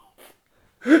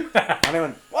 and he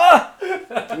went, what?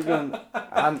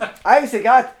 And I said,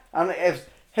 God, and if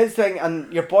his thing,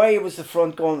 and your boy was the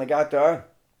front going like that there.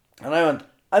 And I went,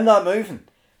 I'm not moving.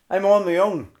 I'm on my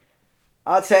own.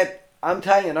 I said, I'm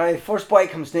telling you now, the first boy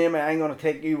comes near me, I'm going to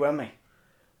take you with me.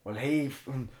 Well,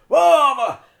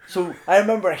 whoa! So I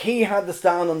remember he had to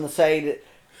stand on the side,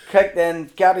 kicked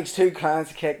in, got his two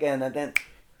clients to kick in, and then,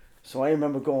 so I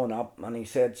remember going up and he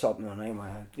said something and I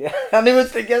went, yeah, and he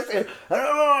was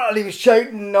and he was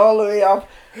shouting all the way up,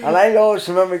 and I always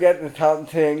remember getting the talking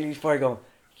to English boy going,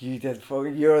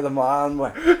 you're the man,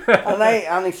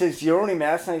 and he says, you're only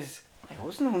messing. I says, I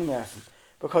wasn't only messing,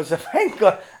 because if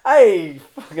I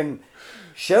fucking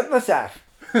shit myself.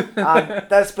 And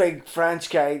this big French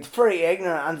guy, very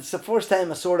ignorant, and it's the first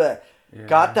time I sort of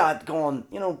got that going.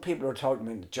 People were talking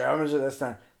about the Germans or this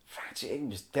and that. French, he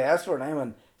was desperate. I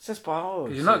went, it's just bad.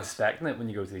 Because you're not expecting it when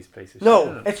you go to these places.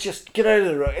 No, it's just get out of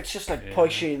the road. It's just like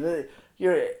pushy.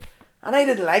 And I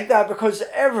didn't like that because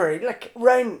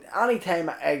around any time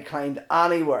I climbed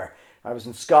anywhere, I was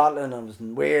in Scotland, I was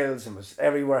in Wales, and was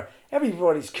everywhere.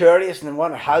 Everybody's curious and they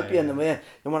want to help you, and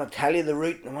they want to tell you the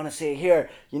route, and they want to say, here,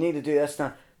 you need to do this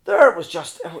now. There it was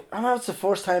just, and that's the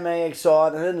first time I saw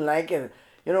it, and I didn't like it.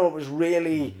 It was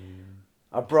really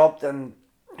abrupt, and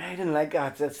I didn't like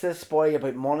that. It's this boy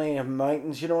about money and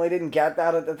mountains, I didn't get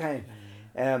that at the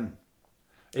time.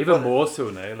 Even more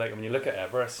so now, like when you look at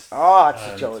Everest. Oh, it's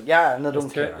a joke. Yeah, and I don't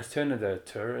care. It's turned into a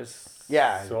tourist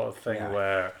sort of thing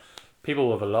where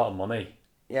people with a lot of money.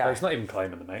 Yeah. Like, it's not even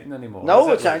climbing the mountain anymore. No,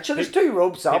 it's actually, there's two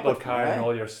ropes up. People carrying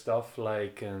all your stuff,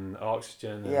 and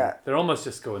oxygen. And they're almost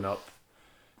just going up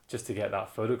just to get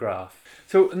that photograph.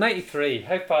 So, 93,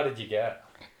 how far did you get?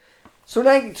 So,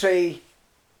 93,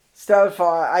 still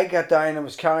far. I got down and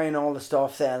was carrying all the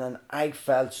stuff then, and I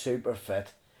felt super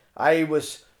fit. I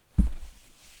was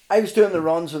doing the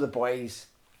runs with the boys.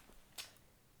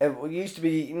 It used to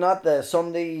be not the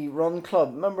Sunday run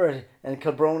club. Remember in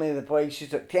Kilbrony, the boys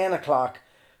used to 10 o'clock.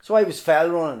 So I was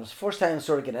fell running. It was the first time I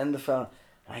sort of get into fell.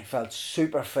 I felt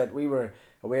super fit. We were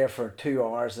away for 2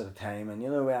 hours at a time, and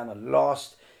and I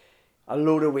lost a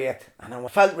load of weight, and I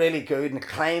felt really good and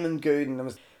climbing good,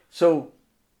 and so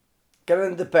got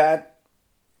into bed,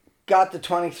 got to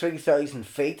 23,000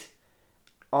 feet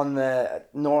on the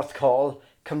North Col,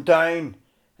 come down.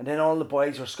 And then all the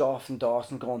boys were scoffing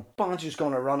Dawson going, Banjo's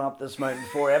going to run up this mountain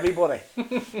before everybody.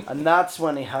 And that's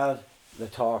when he had the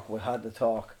talk. We had the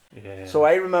talk. Yeah. So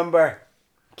I remember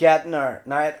getting there.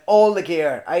 Now I had all the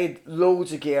gear. I had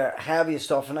loads of gear, heavy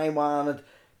stuff. And I wanted,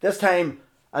 this time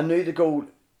I knew to go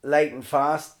light and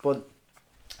fast. But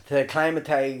to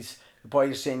acclimatise, the boys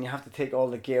were saying you have to take all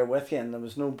the gear with you. And there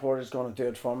was no porters going to do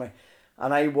it for me.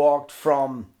 And I walked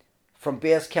from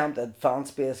base camp to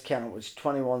advanced base camp, which is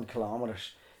 21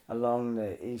 kilometres. Along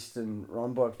the eastern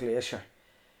Runbook Glacier.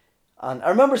 And I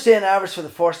remember seeing Everest for the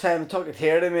first time and took a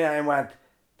tear to me, and I went,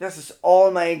 this is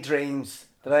all my dreams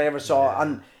that I ever saw. Yeah.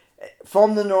 And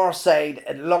from the north side,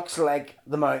 it looks like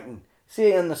the mountain.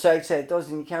 See, on the south side, it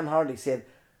doesn't, you can't hardly see it.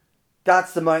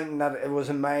 That's the mountain that it was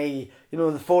in my,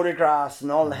 the photographs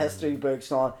and all the history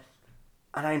books and all.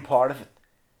 And I'm part of it.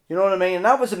 You know what I mean? And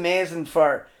that was amazing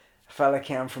for a fella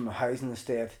came from a housing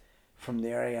estate from the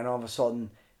area, and all of a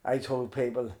sudden, I told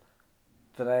people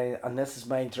that and this is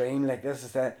my dream, like this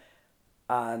is it,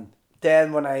 and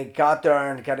then when I got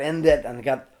there and got into it and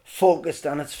got focused,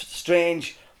 and it's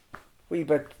strange, wee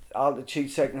bit altitude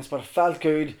sickness, but it felt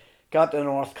good. Got to the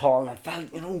North Column, and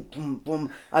felt, boom,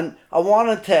 boom. And I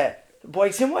wanted to, the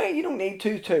boys saying, well, you don't need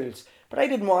two tools. But I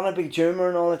didn't want to be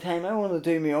Joomer all the time. I wanted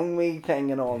to do my own wee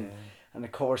thing and all. Yeah. And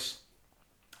of course,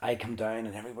 I come down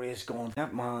and everybody's going,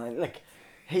 that man, like,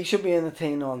 he should be in the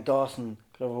team on Dawson,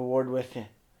 could have a word with you.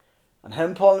 And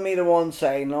him pulling me to one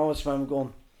side, and I was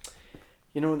going,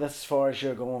 that's as far as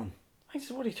you're going. I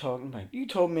said, what are you talking about? You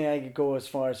told me I could go as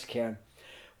far as I can.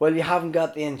 Well, you haven't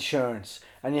got the insurance,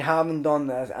 and you haven't done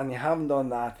this, and you haven't done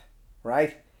that,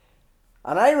 right?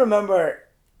 And I remember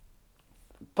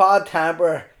bad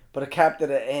temper, but I kept it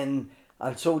in,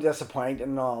 and so disappointed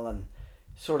and all, and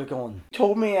sort of going,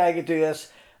 told me I could do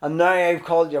this, and now I've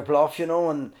called your bluff,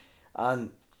 and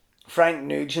Frank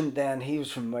Nugent then, he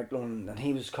was from Wicklow, and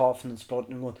he was coughing and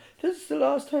spluttering and going, this is the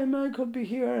last time I could be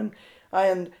here,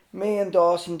 and me and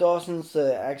Dawson's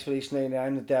the expedition leader,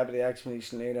 I'm the deputy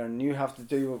expedition leader, and you have to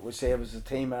do what we say as a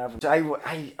team effort.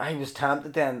 I was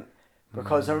tempted then,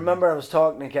 because I remember I was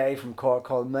talking to a guy from Cork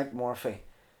called Mick Murphy,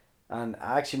 and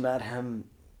I actually met him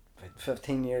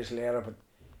 15 years later, but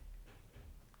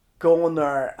going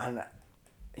there, and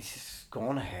he says, go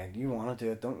on ahead, you want to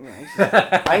do it, don't you? He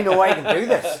says, I know I can do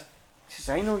this. He says,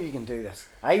 I know you can do this.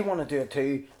 I want to do it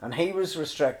too. And he was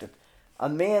restricted.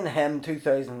 And me and him,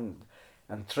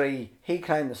 2003, he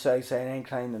climbed the south side, I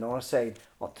climbed the north side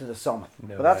up to the summit.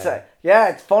 No but that's it. Yeah,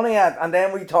 it's funny. And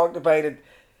then we talked about it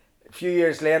a few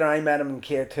years later. I met him in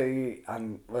K2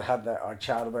 and we had our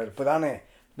chat about it. But anyway,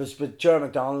 it was with Jerry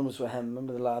McDonald was with him.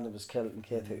 Remember the lad that was killed in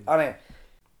K2? Anyway,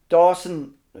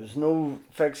 Dawson, there's no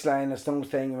fixed line, there's no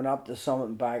thing. We went up to the summit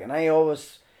and back. And I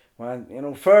always went,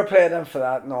 fair play to him for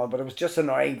that and all. But I was just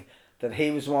annoyed that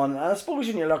he was one. And I suppose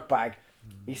when you look back,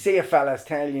 you see a fella's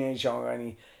 10 years younger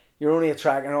and you're only a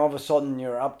track, and all of a sudden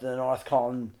you're up to the North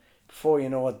Column. Before you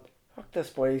know it, fuck, this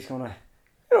boy's gonna,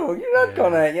 you're not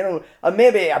gonna, and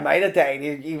maybe I might have died.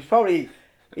 He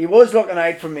was looking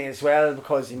out for me as well,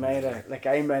 because he might have,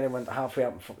 I might have went halfway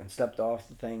up and fucking slipped off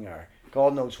the thing, or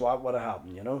God knows what would have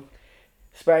happened,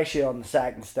 especially on the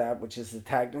second step, which is the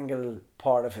technical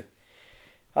part of it.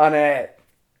 And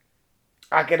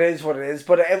it is what it is,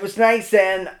 but it was nice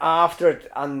then after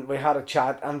it, and we had a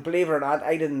chat, and believe it or not,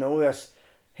 I didn't know this.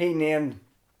 He named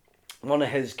one of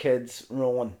his kids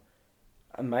Rowan,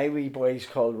 and my wee boy's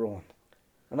called Rowan,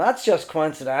 and that's just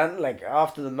coincidental.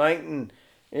 After the mountain,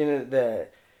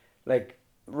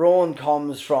 Rowan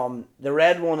comes from the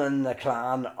red one in the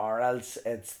clan, or else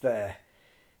it's the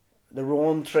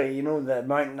Rowan tree, the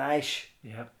mountain ash.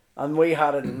 Yeah. And we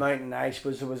had it in mountain ash,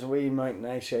 because there was a wee mountain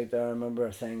ash out there. I remember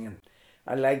a thing, and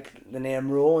I liked the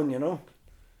name Rowan,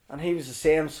 and he was the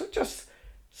same. So just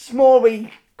small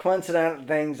wee coincidental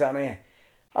things, and we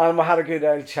had a good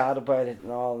old chat about it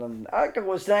and all, and it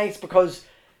was nice, because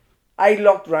I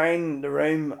looked round the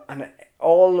room, and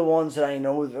all the ones that I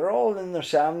know, they're all in their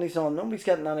 70s on. Nobody's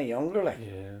getting any younger.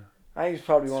 Yeah, I was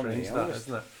probably one of the youngest.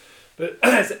 Isn't it? But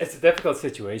it's a difficult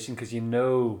situation, because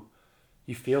you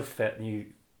feel fit,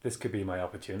 and this could be my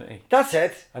opportunity. That's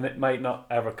it. And it might not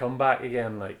ever come back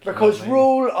again. Because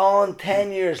roll on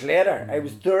 10 years later, I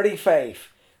was 35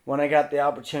 when I got the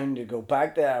opportunity to go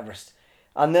back to Everest.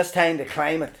 And this time to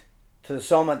climb it to the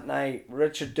summit. Now,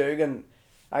 Richard Dugan,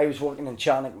 I was working in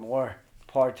Channockmore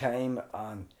part-time,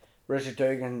 and Richard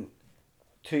Dugan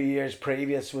 2 years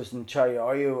previous was in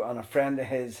Chow, and a friend of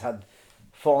his had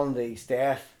fallen to his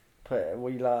death, a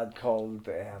wee lad called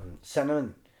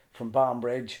Cinnamon from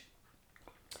Banbridge.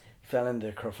 Fell into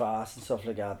a crevasse and stuff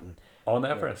like that. And on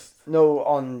Everest? No,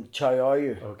 on Chow.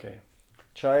 Okay.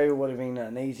 Chow would have been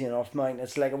an easy enough mountain.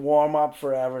 It's like a warm-up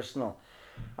for Everest and all.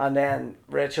 And then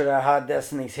Richard had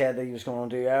this in his head that he was going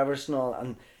to do Everest and all,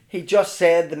 and he just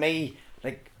said to me,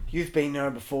 you've been there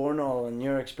before and all, in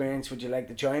your experience, would you like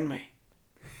to join me?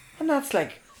 And that's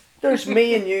there's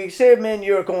me and you. Say me and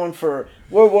you are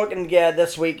we're working together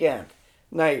this weekend.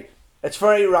 Now, it's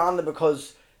very random,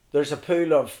 because there's a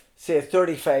pool of, say,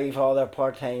 35 other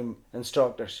part-time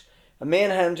instructors. And me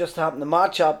and him just happened to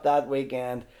match up that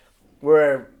weekend.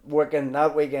 We're working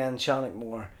that weekend in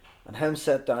Channockmore. And him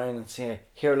sit down and say,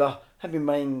 here, look, have you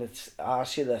mind to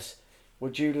ask you this.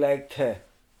 Would you like to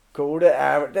go to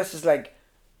Everest? This is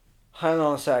hang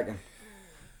on a second.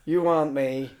 You want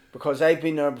me, because I've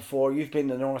been there before, you've been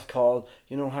to North Col,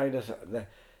 you know how there's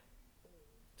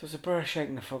a bear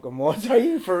shaking the fucking woods. Are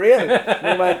you for real? And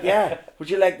he went, yeah. Would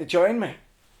you like to join me?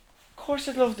 Of course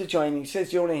I'd love to join. He says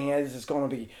the only thing is it's going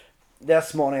to be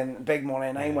this money and big money.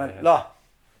 And I went, look,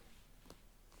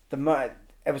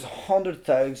 it was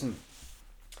 100,000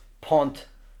 punt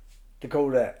to go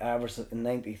to Everest in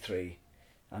 '93,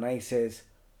 and I says,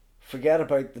 forget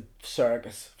about the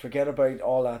circus, forget about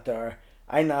all that there.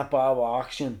 I'm not bad with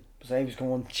oxygen, because I was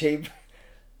going cheap.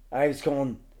 I was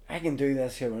going, I can do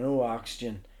this here with no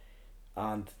oxygen,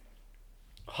 and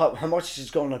how much is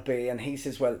it going to be? And he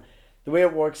says, well, the way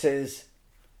it works is,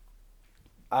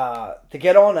 to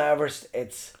get on Everest,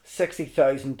 it's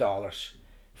 $60,000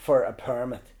 for a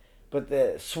permit, but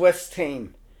the Swiss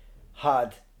team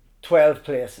had 12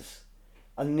 places,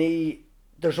 and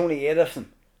there's only 8 of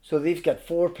them, so they've got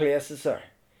 4 places there.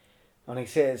 And he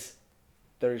says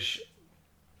there's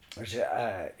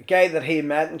a guy that he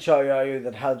met in Chow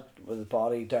that helped with the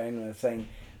body down with the thing,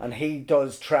 and he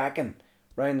does trekking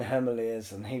round the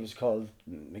Himalayas, and he was called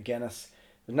McGuinness.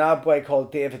 There's now a boy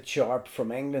called David Sharp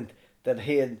from England that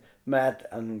he had met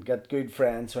and got good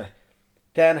friends with.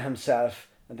 Then himself,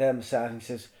 and then myself, and he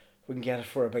says, we can get it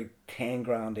for about 10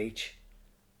 grand each.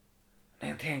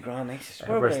 And 10 grand, he says,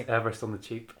 Everest on the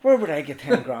cheap. where would I get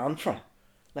 10 grand from?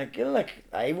 Like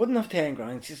I wouldn't have 10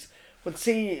 grand. He says, well,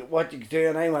 see what you could do.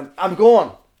 And I went, I'm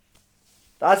going.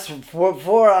 That's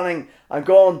before anything. I'm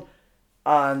going,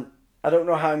 and I don't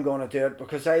know how I'm going to do it,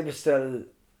 because I was still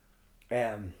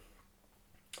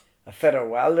a fitter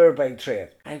welder by trade.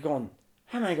 I'm going,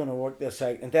 how am I going to work this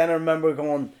out? And then I remember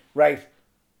going, right,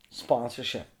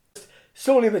 sponsorship.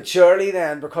 Slowly but surely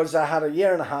then, because I had a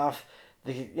year and a half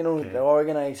to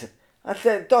organise it. I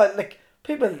said, like,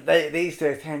 people these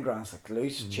days, 10 grand's like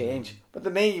loose change. But to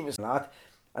me, it was not.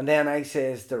 And then I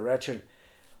says to Richard,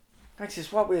 I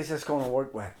says, what way is this going to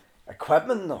work with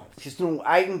equipment? No. He says, no,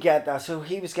 I can get that. So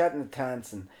he was getting the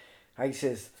tents, and I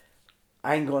says,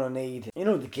 I'm going to need,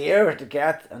 the gear to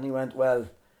get. And he went, well,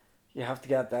 you have to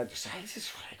get that. I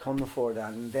says, well, I couldn't afford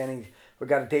that. And then we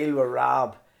got a deal with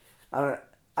Rob. And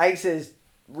I says,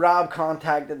 Rob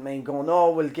contacted me going,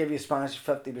 oh, we'll give you Spanish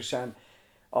 50%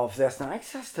 of this. Now, I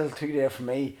said, that's still too there for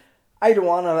me. I don't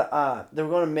want to, they were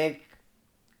going to make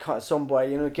some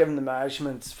boy, give him the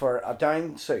measurements for a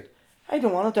down suit. I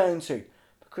don't want a down suit,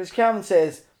 because Kevin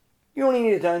says, you only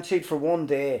need a down suit for 1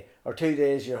 day or 2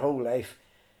 days your whole life.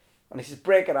 And he says,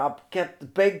 break it up, get the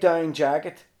big down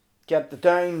jacket, get the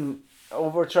down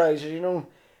over trousers,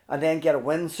 and then get a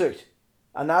windsuit.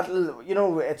 And that'll,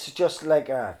 it's just like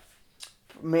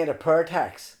made of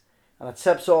Pertex, and it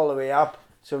zips all the way up,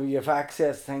 so you have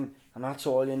access thing, and that's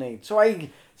all you need. So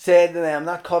I said to them,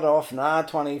 that cut off,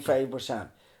 25%.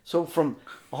 So from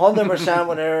 100%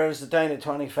 whatever it was down to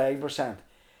 25%.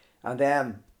 And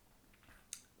then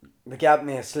they got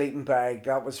me a sleeping bag,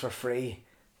 that was for free.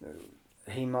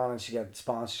 He managed to get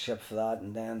sponsorship for that,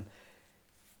 and then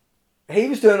he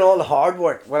was doing all the hard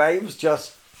work. Well, I was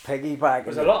just piggybacking. It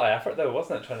was a lot of effort though,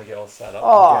 wasn't it, trying to get all set up?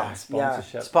 Oh, and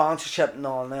sponsorship. Yeah, sponsorship and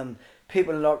all. And then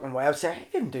people looking websites. I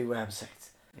didn't do websites.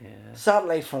 Yeah.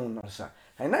 Satellite phone.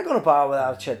 I'm not going to bother with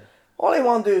that shit. All I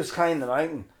want to do is climb the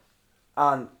mountain.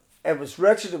 And it was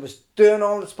Richard that was doing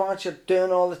all the sponsorship,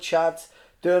 doing all the chats,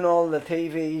 doing all the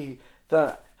TV.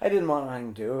 I didn't want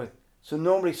anything to do with it. So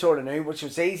nobody sort of knew, which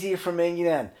was easier for me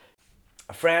then.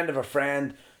 A friend of a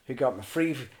friend who got me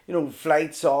free,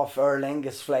 flights off Aer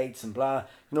Lingus flights and blah.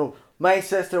 My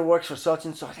sister works for such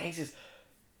and such. He says,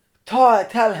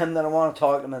 tell him that I want to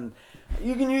talk to him, and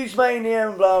you can use my name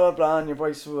and blah blah blah. And your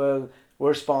voice, well,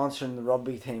 we're sponsoring the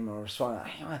rugby team or something.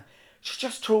 I went,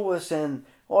 just throw us in.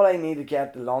 All I need to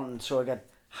get to London, so I get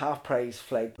half price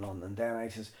flight to London. Then I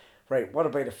says, right, what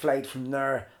about a flight from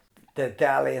there to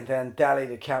Delhi, and then Delhi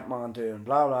to Kathmandu and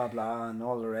blah blah blah and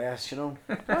all the rest.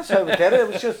 That's how we did it. It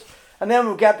was just. And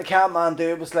then we got to Kathmandu,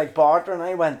 it was like barter, and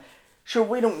I went, sure,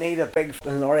 we don't need a big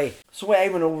lorry. So I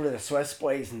went over to the Swiss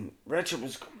boys, and Richard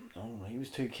was, he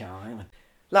was too calm. I went,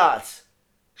 lads,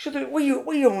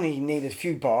 we only need a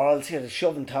few barrels here to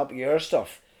shove on top of your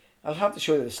stuff. I'll have to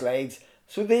show you the slides.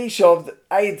 So they shoved,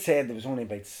 I had said there was only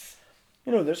about,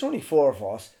 there's only 4 of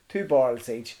us, 2 barrels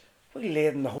each. We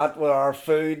laid in the hut with our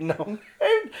food and all.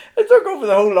 It took over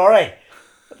the whole lorry.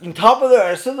 On top of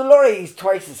there, so the lorry is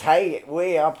twice as high,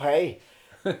 way up high.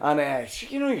 And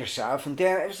yourself, and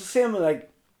then it was the same with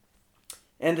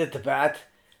into Tibet,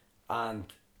 and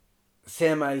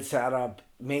same I set up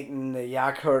meeting the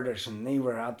yak herders, and they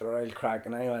were at the Royal Crack,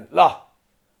 and I went, look,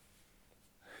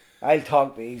 I'll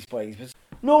talk to these boys, but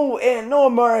no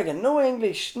American, no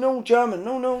English, no German,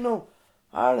 no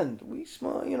Ireland, we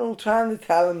small, trying to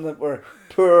tell them that we're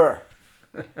poor.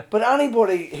 But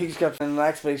anybody who's got an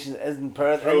explanation isn't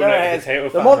poor. In their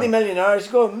heads, the multi-millionaires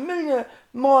go, me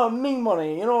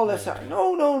money, all this. Yeah.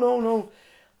 No.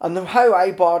 And how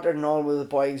I bartered and all with the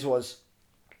boys was,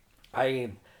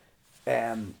 Bridgedale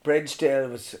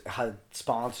had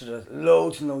sponsored us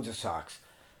loads and loads of socks.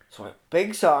 So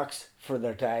big socks for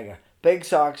their dagger, big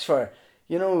socks for,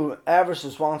 Everest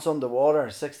was once underwater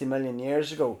 60 million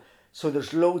years ago. So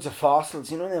there's loads of fossils.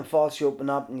 Them fossils you open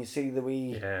up and you see the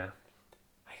wee... Yeah.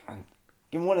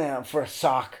 Give one of them for a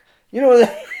sock.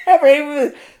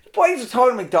 The boys are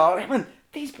talking to McDonald.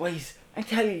 These boys, I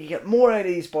tell you get more out of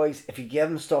these boys if you give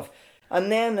them stuff.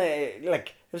 And then,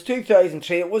 it was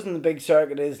 2003, it wasn't the big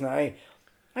circuit it is now.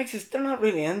 I says, they're not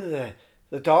really into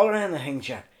the dollar end of things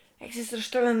yet. I says, they're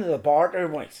still into the barter,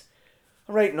 boys.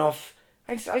 Right enough.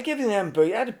 I says, I'll give you them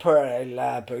boots. I had a pair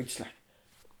of boots,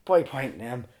 boy pointing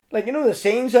them. The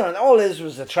seams on it, all this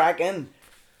was the track in.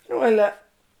 I'll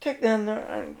take them there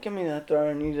and give me that there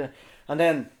and use it. And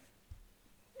then,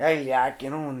 I'll yak,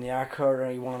 and the yak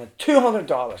herder, he wanted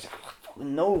 $200.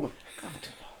 No,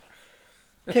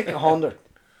 take $100.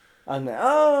 And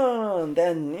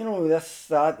then, this,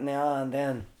 that, now, and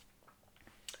then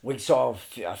we saw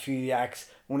a few yaks,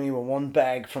 only with one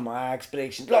bag from my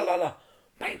expedition.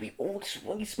 Maybe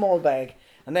one small bag.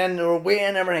 And then they were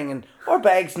weighing everything, and our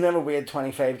bags never weighed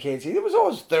 25 kg. It was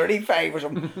always 35 or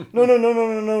something.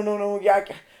 No, yak.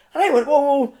 And I went,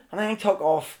 whoa, and I took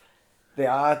off the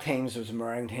odd teams. There was a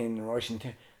American team, the Russian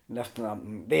team, lifting up,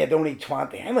 and they had only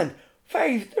 20. I went,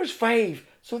 5, there's 5,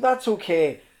 so that's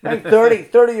okay. Right,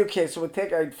 30 okay, so we'll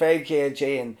take out 5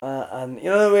 kg, and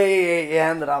the way he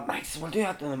ended up, I said, we'll do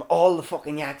that to them, all the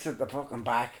fucking yaks at the fucking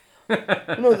back.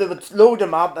 They would load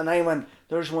them up, and I went,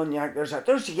 there's one yak, there's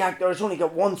a yak there's only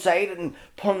got one side, and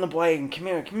pulling the boy, and come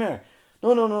here.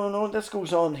 No, this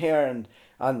goes on here,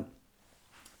 and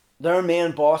their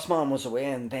main boss man was away,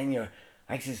 and then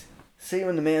I says, see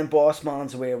when the main boss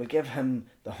man's away, we'll give him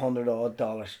the $100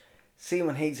 odd. See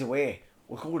when he's away,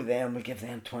 we'll go to them, we'll give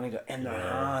them 20 in their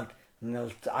hand,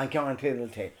 and I guarantee they'll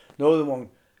take. No, they won't.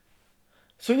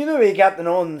 So we got to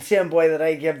know the same boy that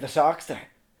I give the socks to.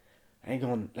 I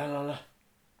going, la.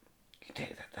 You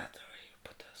take that there, you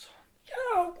put this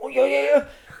on. Yeah.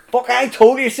 Fuck, I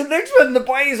told you. So next one, the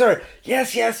boys are,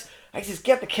 yes. I says,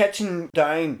 get the kitchen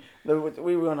down. We were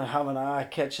going to have an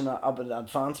kitchen up at the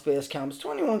advanced base camp. It's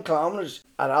 21 kilometres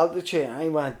at altitude. I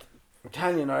went, I'm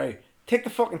telling you now, take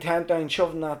the fucking tent down,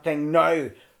 shoving that thing now.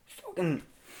 Fucking,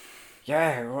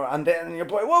 yeah. And then your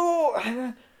boy,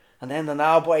 whoa. And then the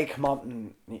now boy come up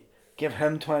and give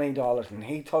him $20, and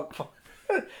he took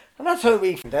and that's how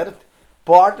we did it.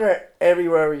 Barter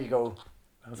everywhere you go.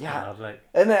 That was mad,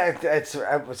 And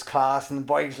it was class, and the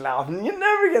boys laughing. You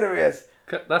never get a race.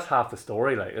 That's half the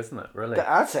story, isn't it? Really.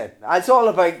 That's it. It's all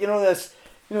about this.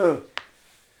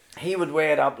 He would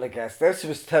weigh it up like this. This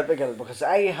was typical because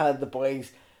I had the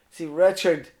boys. See,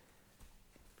 Richard,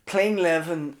 clean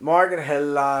living, Margaret Hill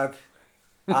lad,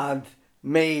 and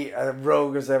me, a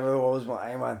rogue as ever was.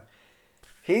 I went,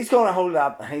 he's going to hold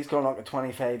up and he's going to look at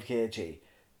 25 kg.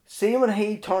 See when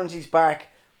he turns his back,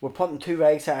 we're putting 2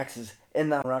 ice axes in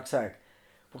that rucksack.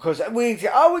 Because I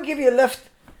will give you a lift.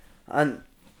 And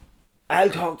I'll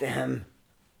talk to him.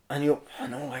 And no,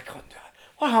 I couldn't do it.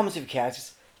 What happens if he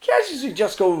catches? We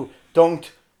just go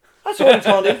dunked. That's all I'm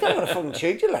telling you. He's not going to fucking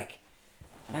shoot you And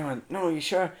I went, no, are you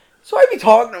sure? So I'd be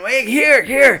talking to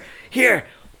him, here.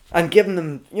 And giving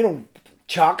them,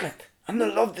 chocolate. And they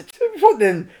loved it. We put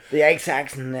in the ice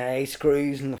axe and the ice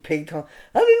screws and the pig tongue.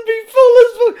 And it'd be full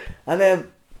as fuck. And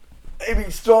then he'd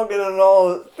be struggling and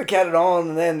all to get it on.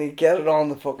 And then he'd get it on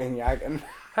the fucking yak. And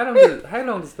how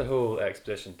long does the whole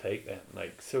expedition take then?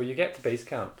 So you get to base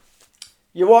camp.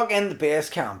 You walk into base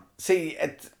camp. See,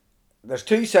 there's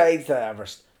 2 sides to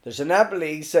Everest. There's a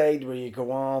Nepalese side where you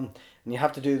go on and you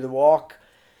have to do the walk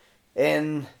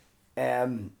in.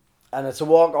 And it's a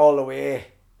walk all the way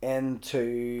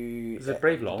into it's a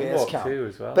brave long base walk camp. Too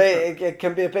as well. But it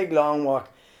can be a big long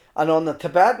walk. And on the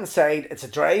Tibetan side, it's a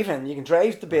drive-in. You can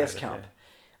drive to base camp.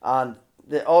 And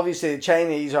obviously the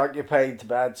Chinese occupied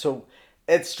Tibet, so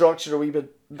it's structured a wee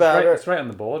bit better. It's right on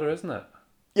the border, isn't it?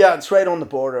 Yeah, it's right on the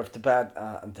border of Tibet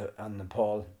and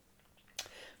Nepal.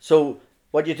 So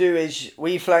what you do is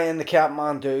we fly into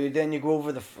Kathmandu, then you go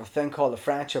over the thing called the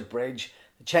Friendship Bridge.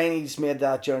 The Chinese made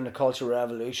that during the Cultural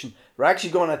Revolution. We're actually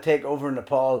going to take over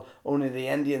Nepal. Only the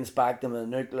Indians backed them with a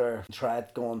nuclear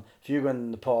threat going, if you go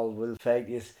in Nepal, we'll fight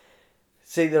you.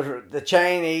 See, the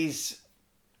Chinese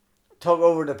took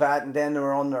over Tibet and then they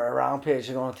were under a rampage.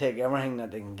 They're going to take everything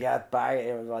that they can get back,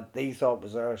 what they thought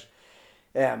was theirs.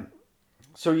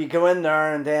 So you go in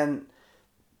there and then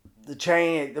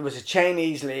there was a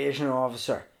Chinese liaison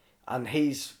officer and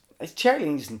it's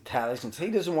Chinese intelligence.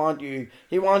 He doesn't want you.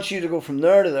 He wants you to go from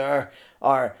there to there.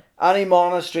 Or any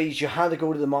monasteries, you had to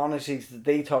go to the monasteries that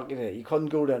they took you to. You couldn't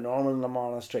go to a normal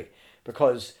monastery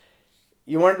because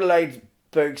you weren't allowed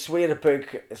books. We had a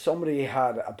book. Somebody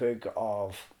had a book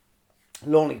of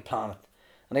Lonely Planet,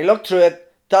 and he looked through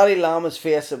it. Dalai Lama's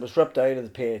face, it was ripped out of the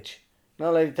page.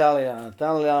 Not like Dalai Lama.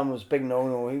 Dalai Lama was big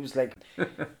no-no. He was like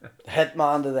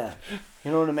hitman to them.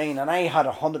 You know what I mean? And I had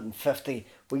 150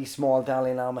 wee small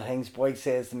Dalai Lama things. Boy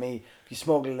says to me, if you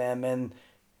smuggle them in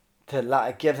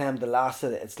to give them the last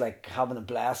of it, it's like having a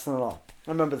blessing and all.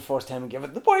 I remember the first time I gave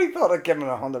it, the boy thought I'd given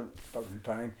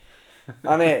 £100.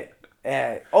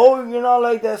 And oh, you're not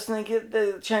like this. And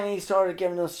the Chinese started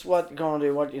giving us what you're going to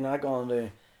do, what you're not going to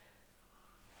do.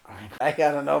 I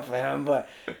got enough of him, but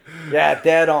yeah,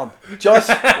 dead on. Just,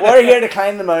 we're here to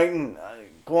climb the mountain.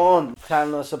 Go on,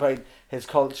 telling us about his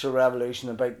cultural revolution,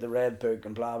 about the Red Book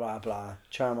and blah, blah, blah.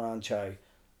 Chairman Chow.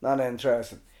 Not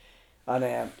interested.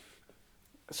 And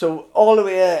so all the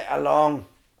way along,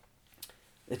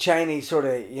 the Chinese sort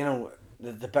of, you know,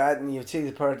 the Tibetan, you'd see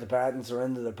the part of the Tibetans are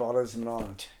into their bottles and all,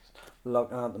 and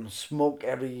looking at them, smoke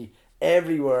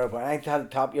everywhere. But I had to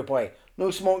top your boy.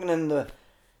 No smoking in the...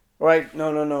 Right,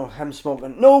 no, him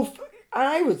smoking. No,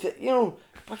 I would, you know,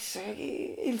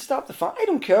 he'll stop the fun. I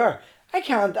don't care. I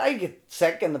can't, I get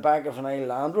sick in the back of an old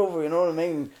Land Rover, you know what I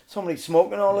mean? Somebody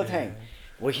smoking all the time.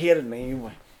 We hated me.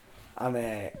 And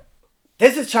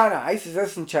this is China. I says,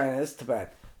 this isn't China, this is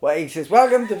Tibet. Well, he says,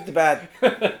 welcome to Tibet.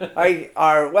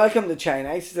 Welcome to China.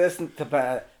 I says, this isn't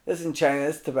Tibet. This isn't China,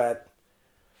 this is Tibet.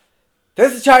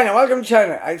 This is China, welcome to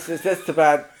China. I says, this is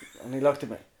Tibet. And he looked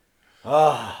at me.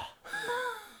 Ah.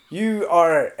 You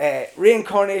are a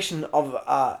reincarnation of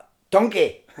a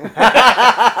donkey.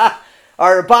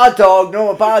 Or a bad dog.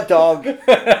 No, a bad dog.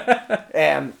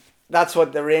 That's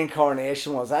what the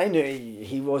reincarnation was. I knew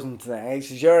he wasn't. He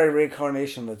says, you're a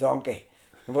reincarnation of a donkey.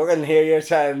 If I can hear you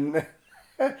saying...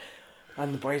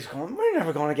 And the boys going, we're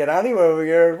never going to get anywhere over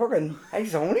here. Fucking, I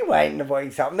was only waiting to buy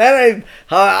something. Then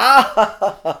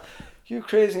you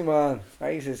crazy man.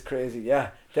 I says crazy,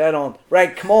 yeah. Dead on.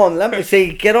 Right, come on, let me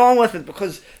see. Get on with it,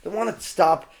 because they want to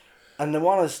stop, and they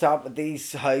want to stop at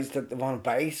these houses that they want to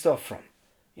buy stuff from.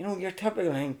 You know, your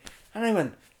typical thing. And I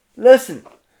went, listen,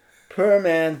 poor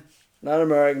man, not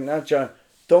American, not John,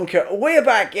 don't care. Way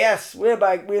back, yes, way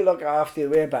back. We'll look after you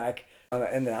way back.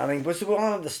 In the ending, but we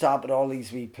wanted to stop at all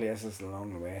these wee places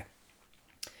along the way.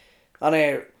 And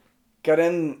I got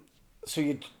in, so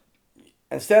you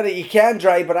can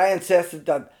drive, but I insisted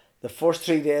that the first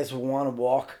 3 days we want to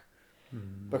walk,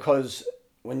 because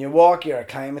when you walk you're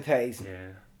acclimatizing.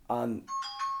 Yeah. And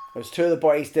there's two of the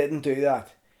boys didn't do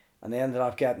that, and they ended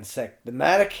up getting sick. The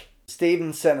medic,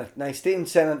 Stephen Sinnott. Now Stephen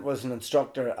Sinnott was an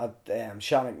instructor at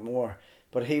Shannockmore,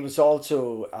 but he was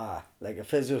also like a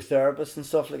physiotherapist and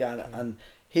stuff like that, and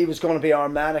he was going to be our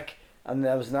medic. And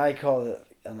there was an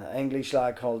English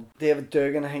lad called David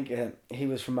Dugan, I think. He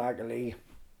was from Macalee,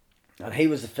 and he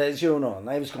was the physio and all, and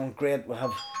I was going, great, we'll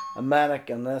have a medic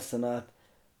and this and that.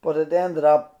 But it ended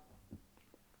up,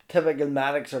 typical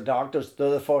medics or doctors, they're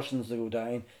the first ones to go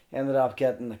down, ended up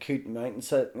getting acute mountain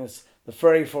sickness the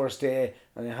very first day,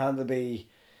 and he had to be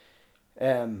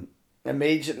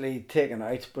immediately taken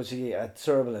out, because he had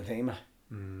cerebral edema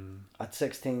at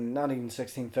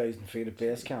 16,000 feet of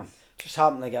base camp. Just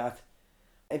happened like that.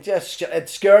 It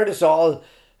scared us all,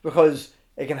 because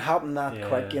it can happen that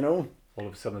quick, you know. All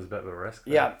of a sudden, it's a bit of a risk.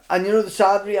 Yeah, and you know the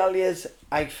sad reality is,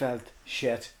 I felt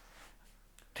shit.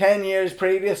 10 years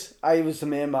previous, I was the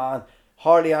main man.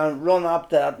 Hardly on, run up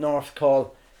to that North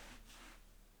Col.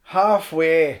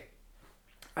 Halfway,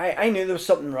 I knew there was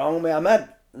something wrong with me. I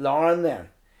met Lauren then.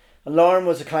 And Lauren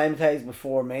was acclimatised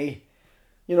before me.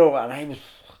 You know, and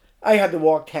I had to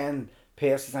walk 10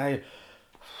 paces, and I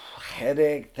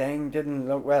headache thing, didn't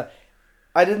look well.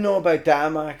 I didn't know about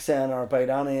Damax then, or about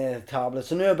any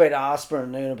tablets. I knew about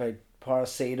aspirin, knew about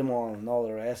paracetamol and all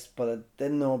the rest, but I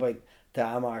didn't know about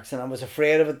Damax, and I was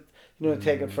afraid of it, you know, to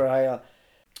take it for a while.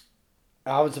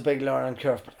 I was a big learning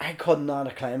curve, but I could not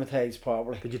acclimatise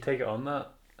properly. Did you take it on that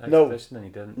No. expedition? And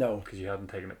you didn't? No. Because you hadn't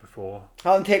taken it before?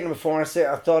 I hadn't taken it before, and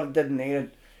I thought I didn't need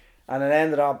it, and it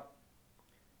ended up,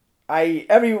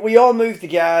 we all moved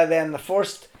together then the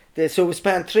first day, so we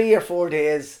spent 3 or 4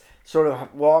 days sort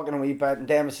of walking a wee bit, and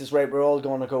then we says, right, we're all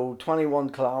going to go 21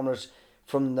 kilometres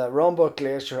from the Rumbuck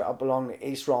Glacier up along the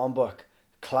East Rumbuck.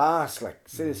 Class, like,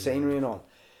 see the scenery and all.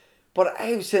 But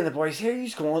I was saying to the boys, here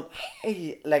he's going,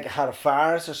 like I had a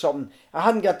virus or something. I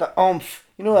hadn't got the oomph,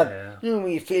 you know, that, you know,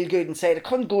 when you feel good inside. I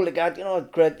couldn't go like that, you know,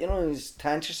 grit, you know, his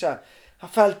tense yourself. I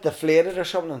felt deflated or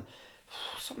something, and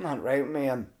something not right with me,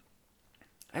 and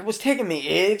it was taking me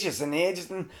ages and ages,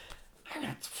 and I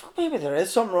went, fuck, maybe there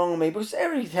is something wrong with me, because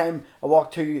every time I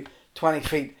walked 20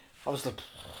 feet, I was like,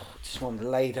 just wanted to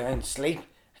lay down and sleep.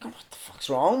 I go, what the fuck's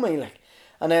wrong with me, like?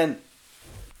 And then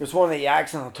it was one of the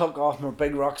yaks, and I took off my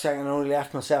big rucksack and only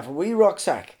left myself a wee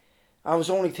rucksack. I was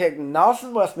only taking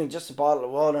nothing with me, just a bottle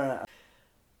of water.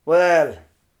 Well,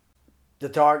 the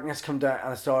darkness come down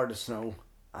and it started to snow,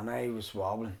 and I was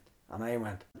wobbling, and I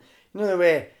went, you know the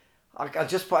way, I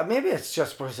just, maybe it's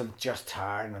just because I'm just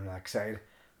tired and I'm excited.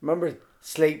 Remember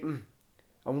sleeping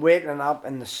and waking up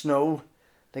in the snow.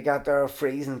 They got there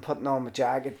freezing, putting on my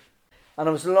jacket, and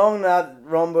it was along that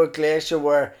Rumbold Glacier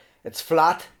where it's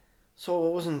flat, so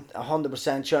it wasn't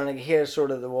 100% sure. And I could hear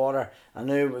sort of the water. I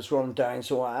knew it was running down,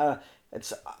 so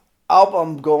it's up.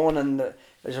 I'm going, and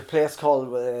there's a place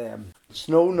called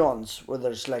Snow Nuns where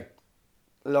there's like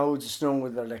loads of snow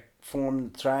where they're like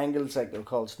formed triangles, like they're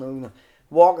called snow nuns.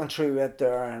 Walking through it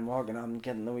there and walking up and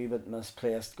getting a wee bit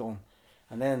misplaced going,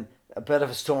 and then a bit of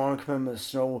a storm came in with the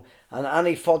snow and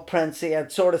any footprints. See,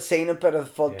 I'd sort of seen a bit of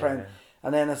the footprint,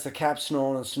 and then as it kept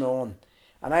snowing and snowing,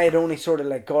 and I had only sort of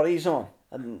like gutties on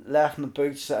and left my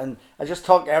boots, and I just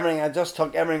took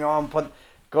everything on, put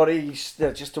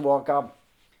gutties just to walk up,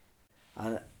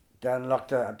 and then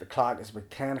looked at the clock. It's about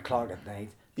 10 o'clock at night.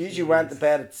 Usually went to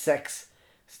bed at 6.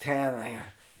 It's 10. And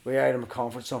we're out of my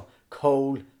comfort zone.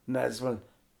 Cold, miserable,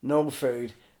 no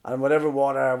food, and whatever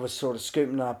water I was sort of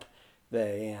scooping up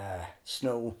the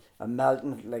snow and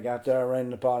melting like out there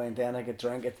around the body, and then I could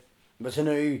drink it. But I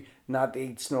knew not to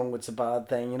eat snow, it's a bad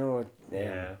thing, you know.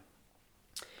 Yeah.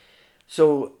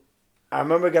 So I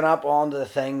remember getting up onto the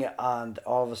thing, and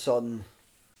all of a sudden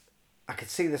I could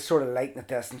see this sort of light in the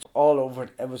distance all over it.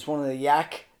 It was one of the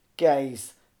yak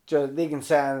guys. They can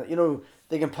send, you know,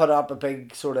 they can put up a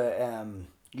big sort of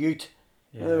ute.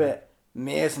 Yeah. You know,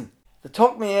 amazing. They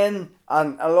took me in,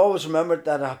 and I'll always remember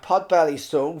that a potbelly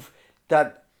stove,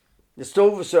 that the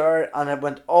stove was there and it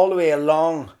went all the way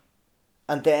along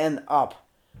and then up.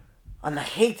 And the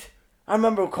heat, I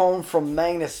remember coming from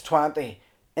 -20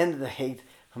 into the heat,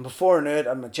 and before I knew it, I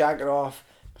had my jacket off,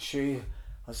 my shoe,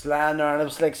 I was lying there, and it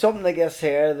was like something like this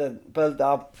here that built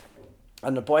up,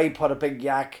 and the boy put a big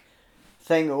yak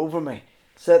thing over me,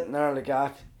 sitting there like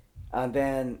that, and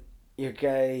then your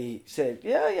guy said,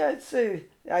 yeah,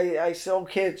 I said,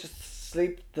 okay, just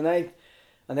sleep tonight,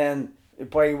 and then the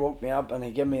boy woke me up, and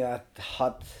he gave me that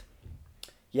hot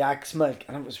yak's milk,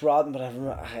 and it was rotten, but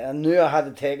I knew I had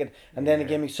to take it, and then he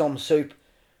gave me some soup,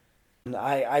 and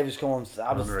I was going,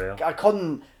 I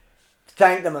couldn't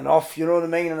thank them enough, you know what I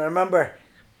mean, and I remember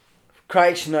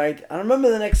crashing out, and I remember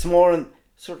the next morning,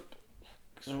 sort of,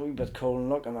 it was a wee bit cold and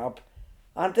looking up,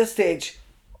 and at this stage,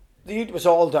 the ute was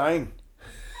all down,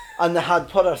 and they had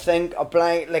put a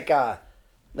blanket, like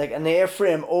an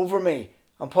airframe over me,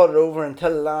 and put it over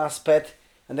until the last bit,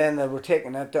 and then they were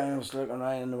taking it down. I was looking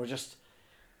around, and they were just,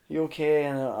 you okay?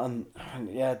 And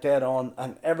yeah, dead on,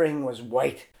 and everything was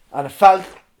white, and I felt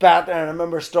better. And I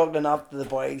remember struggling up to the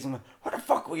boys and went, "What the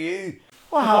fuck were you?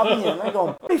 What happened?" And I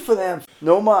going, "Wait for them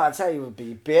nomads. I would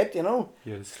be bait, you know."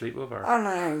 You had a sleepover. And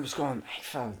I was going, I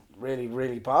felt really,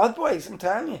 really bad, boys. I'm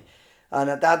telling you. And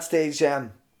at that stage,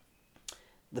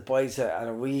 the boys had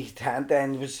a wee tent.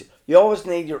 Then you always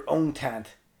need your own tent.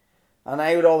 And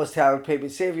I would always tell people,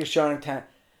 say if you're sharing a tent,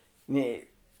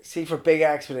 see for big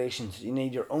expeditions, you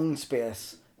need your own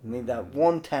space. You need that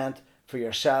one tent for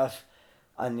yourself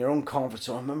and your own comfort.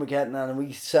 So I remember getting on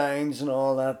wee sounds and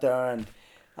all that there,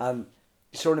 and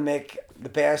sort of make the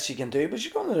best you can do, but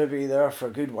you're going to be there for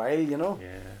a good while, you know.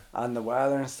 Yeah. And the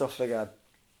weather and stuff like that.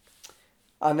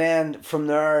 And then from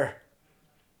there,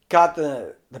 got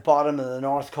the bottom of the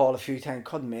North Col a few times,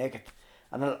 couldn't make it.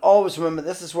 And I'll always remember,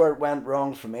 this is where it went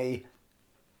wrong for me.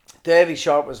 Davy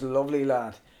Sharp was a lovely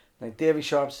lad. Now, Davy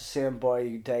Sharp's the same boy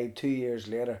who died 2 years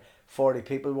later. 40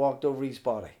 people walked over his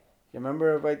body. You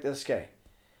remember about this guy?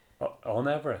 On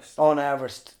Everest? On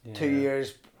Everest, Yeah. 2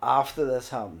 years after this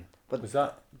happened. But was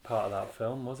that part of that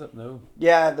film, was it? No.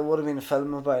 yeah, there would have been a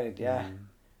film about it, yeah.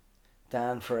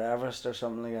 Dan for Everest or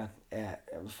something like that. Yeah,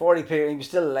 it was 40 people. He was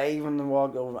still alive when they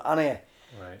walked over. Anyway,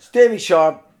 Right. Davy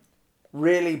Sharp,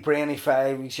 really brainy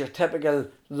fella. He's your typical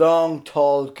long,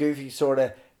 tall, goofy sort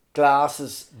of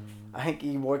glasses. I think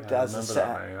he worked as a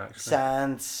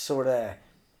science sort of.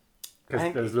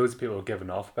 Because there's loads of people giving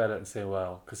off about it and saying,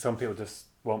 well, because some people just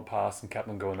went past and kept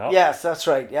on going up. Yes, that's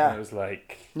right. Yeah, And it was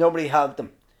like nobody helped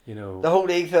them. You know, the whole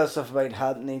ethos stuff about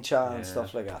helping each other and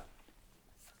stuff like that.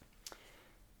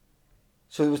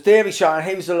 So there was Davy Sharp,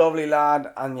 he was a lovely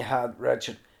lad, and you had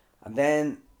Richard, and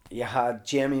then you had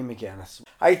Jamie McGuinness.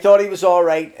 I thought he was all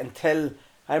right until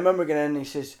I remember getting in. He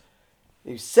says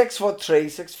he was 6'3",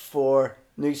 6'4",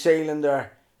 New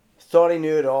Zealander. Thought he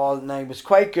knew it all. Now he was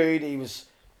quite good.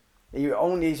 He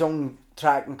owned his own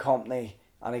tracking company,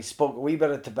 and he spoke a wee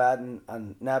bit of Tibetan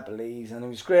and Nepalese, and he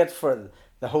was great for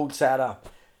the whole setup.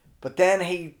 But then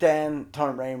he turned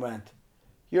around and went,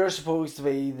 "You're supposed to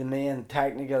be the main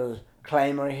technical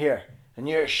climber here, and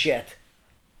you're shit."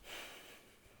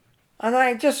 And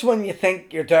I just, when you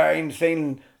think you're down,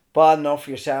 feeling bad enough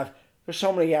for yourself, there's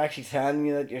somebody actually telling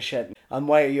you that you're shit. And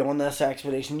why are you on this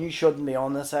expedition? You shouldn't be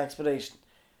on this expedition.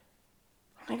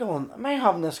 And I go, am I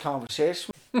having this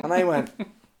conversation? And I went,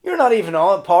 you're not even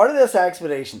on part of this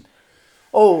expedition.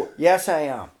 Oh, yes I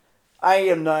am. I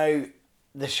am now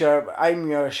the Sherpa. I'm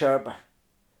your Sherpa.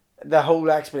 The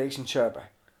whole expedition Sherpa.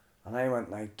 And I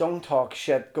went, now, don't talk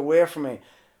shit. Go away from me.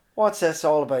 What's this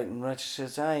all about? And Richard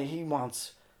says, he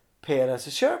wants paid as a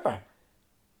Sherpa.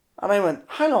 And I went,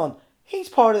 hang on. He's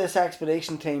part of this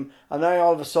expedition team. And now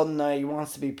all of a sudden now he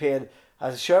wants to be paid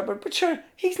as a Sherpa. But sure,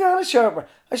 he's not a Sherpa.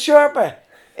 A Sherpa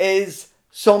is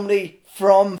somebody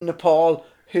from Nepal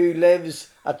who lives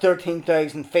at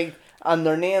 13,000 feet. And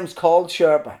their name's called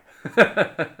Sherpa.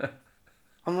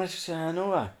 And Richard said, I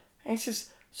know that. And he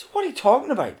says, so what are you talking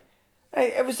about?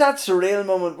 It was that surreal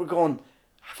moment. We're going,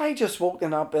 have I just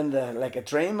woken up into like a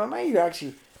dream? Am I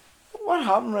actually... What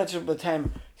happened, Richard, by the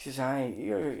time? He says,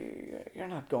 you're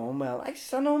not going well. I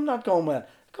said, no, I'm not going well. I'm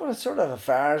going to sort of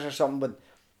affairs or something, but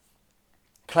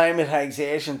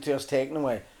climatization just taken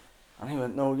away. And he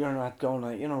went, no, you're not going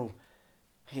to, you know,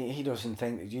 he doesn't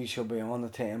think that you should be on the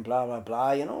team, blah, blah,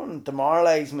 blah, you know, and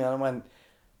demoralised me. And I went,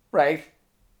 right,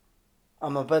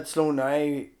 I'm a bit slow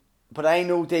now, but I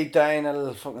know deep down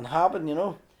it'll fucking happen, you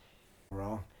know.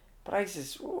 Wrong. But I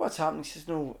says, what's happening? He says,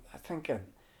 no, I think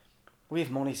we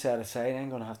have money set aside. I'm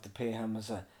going to have to pay him as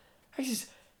a... I says,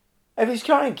 if he's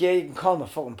carrying gear, you can call him a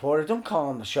fucking porter. Don't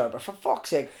call him a Sherpa, for fuck's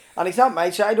sake. And he's not my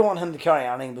so I don't want him to carry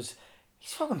anything, but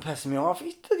he's fucking pissing me off.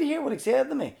 Did you hear what he said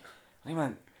to me? And he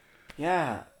went,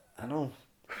 yeah, I know.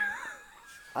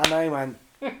 And I went,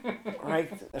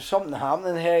 right, there's something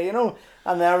happening here, you know.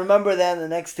 And I remember then the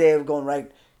next day of going, right,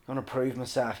 I'm going to prove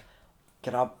myself.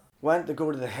 Get up. Went to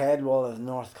go to the head wall of the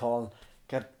North Col.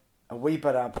 Get a wee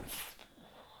bit up.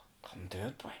 Couldn't do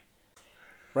it, boy.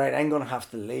 Right, I'm going to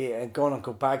have to leave. I'm going to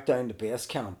go back down to base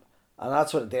camp. And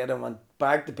that's what I did. I went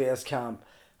back to base camp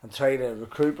and tried to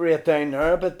recuperate down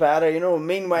there a bit better, you know.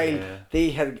 Meanwhile,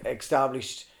 they had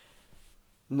established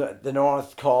the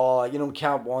North Col, you know,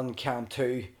 Camp 1, Camp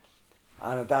 2.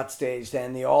 And at that stage,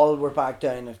 then they all were back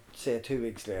down, say, 2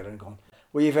 weeks later and going,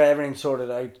 we've everything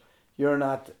sorted out. You're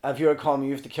not, if you're coming,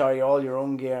 you have to carry all your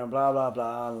own gear and blah, blah,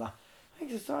 blah. blah. I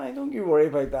just, don't you worry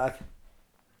about that.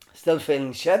 Still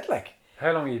feeling shit, like.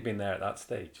 How long have you been there at that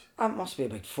stage? That must be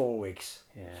about 4 weeks.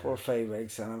 Yeah. 4 or 5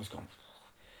 weeks. And I was going,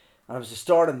 and it was the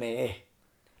start of May.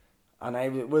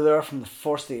 And we were there from the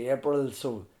 1st of April,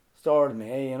 so start of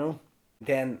May, you know.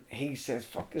 Then he says,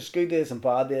 fuck, there's good days and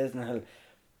bad days and hell.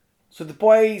 So the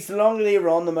boys, the longer they were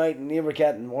on the mountain, they were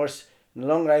getting worse. And the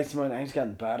longer I was on the mountain, I was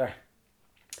getting better.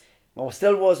 Well, I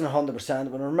still wasn't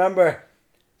 100%, but I remember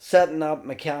setting up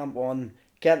my Camp 1,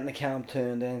 getting to Camp 2,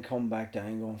 and then coming back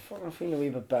down going, fuck, I'm feeling a wee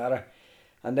bit better.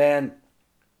 And then,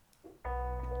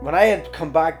 when I had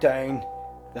come back down,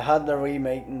 they had their wee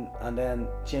meeting, and then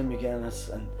Jim McGuinness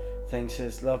and things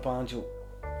says, look, Banjo,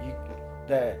 on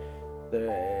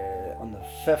the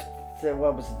 5th,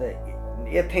 what was it, the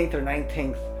 18th or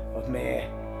 19th of May,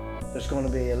 there's going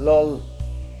to be a lull.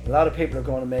 A lot of people are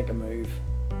going to make a move.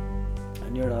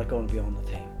 And you're not going to be on the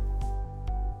team.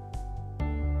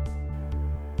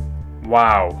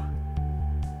 Wow.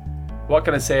 What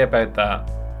can I say about that?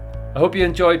 I hope you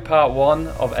enjoyed part 1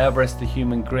 of Everest, the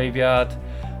Human Graveyard.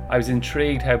 I was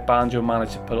intrigued how Banjo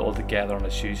managed to put it all together on a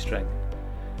shoestring.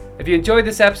 If you enjoyed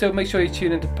this episode, make sure you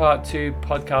tune into part 2,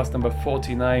 podcast number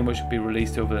 49, which will be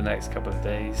released over the next couple of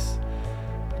days.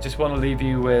 I just want to leave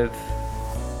you with,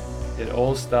 it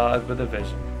all started with a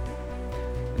vision.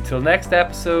 Until next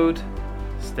episode,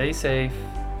 stay safe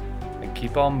and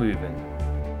keep on moving.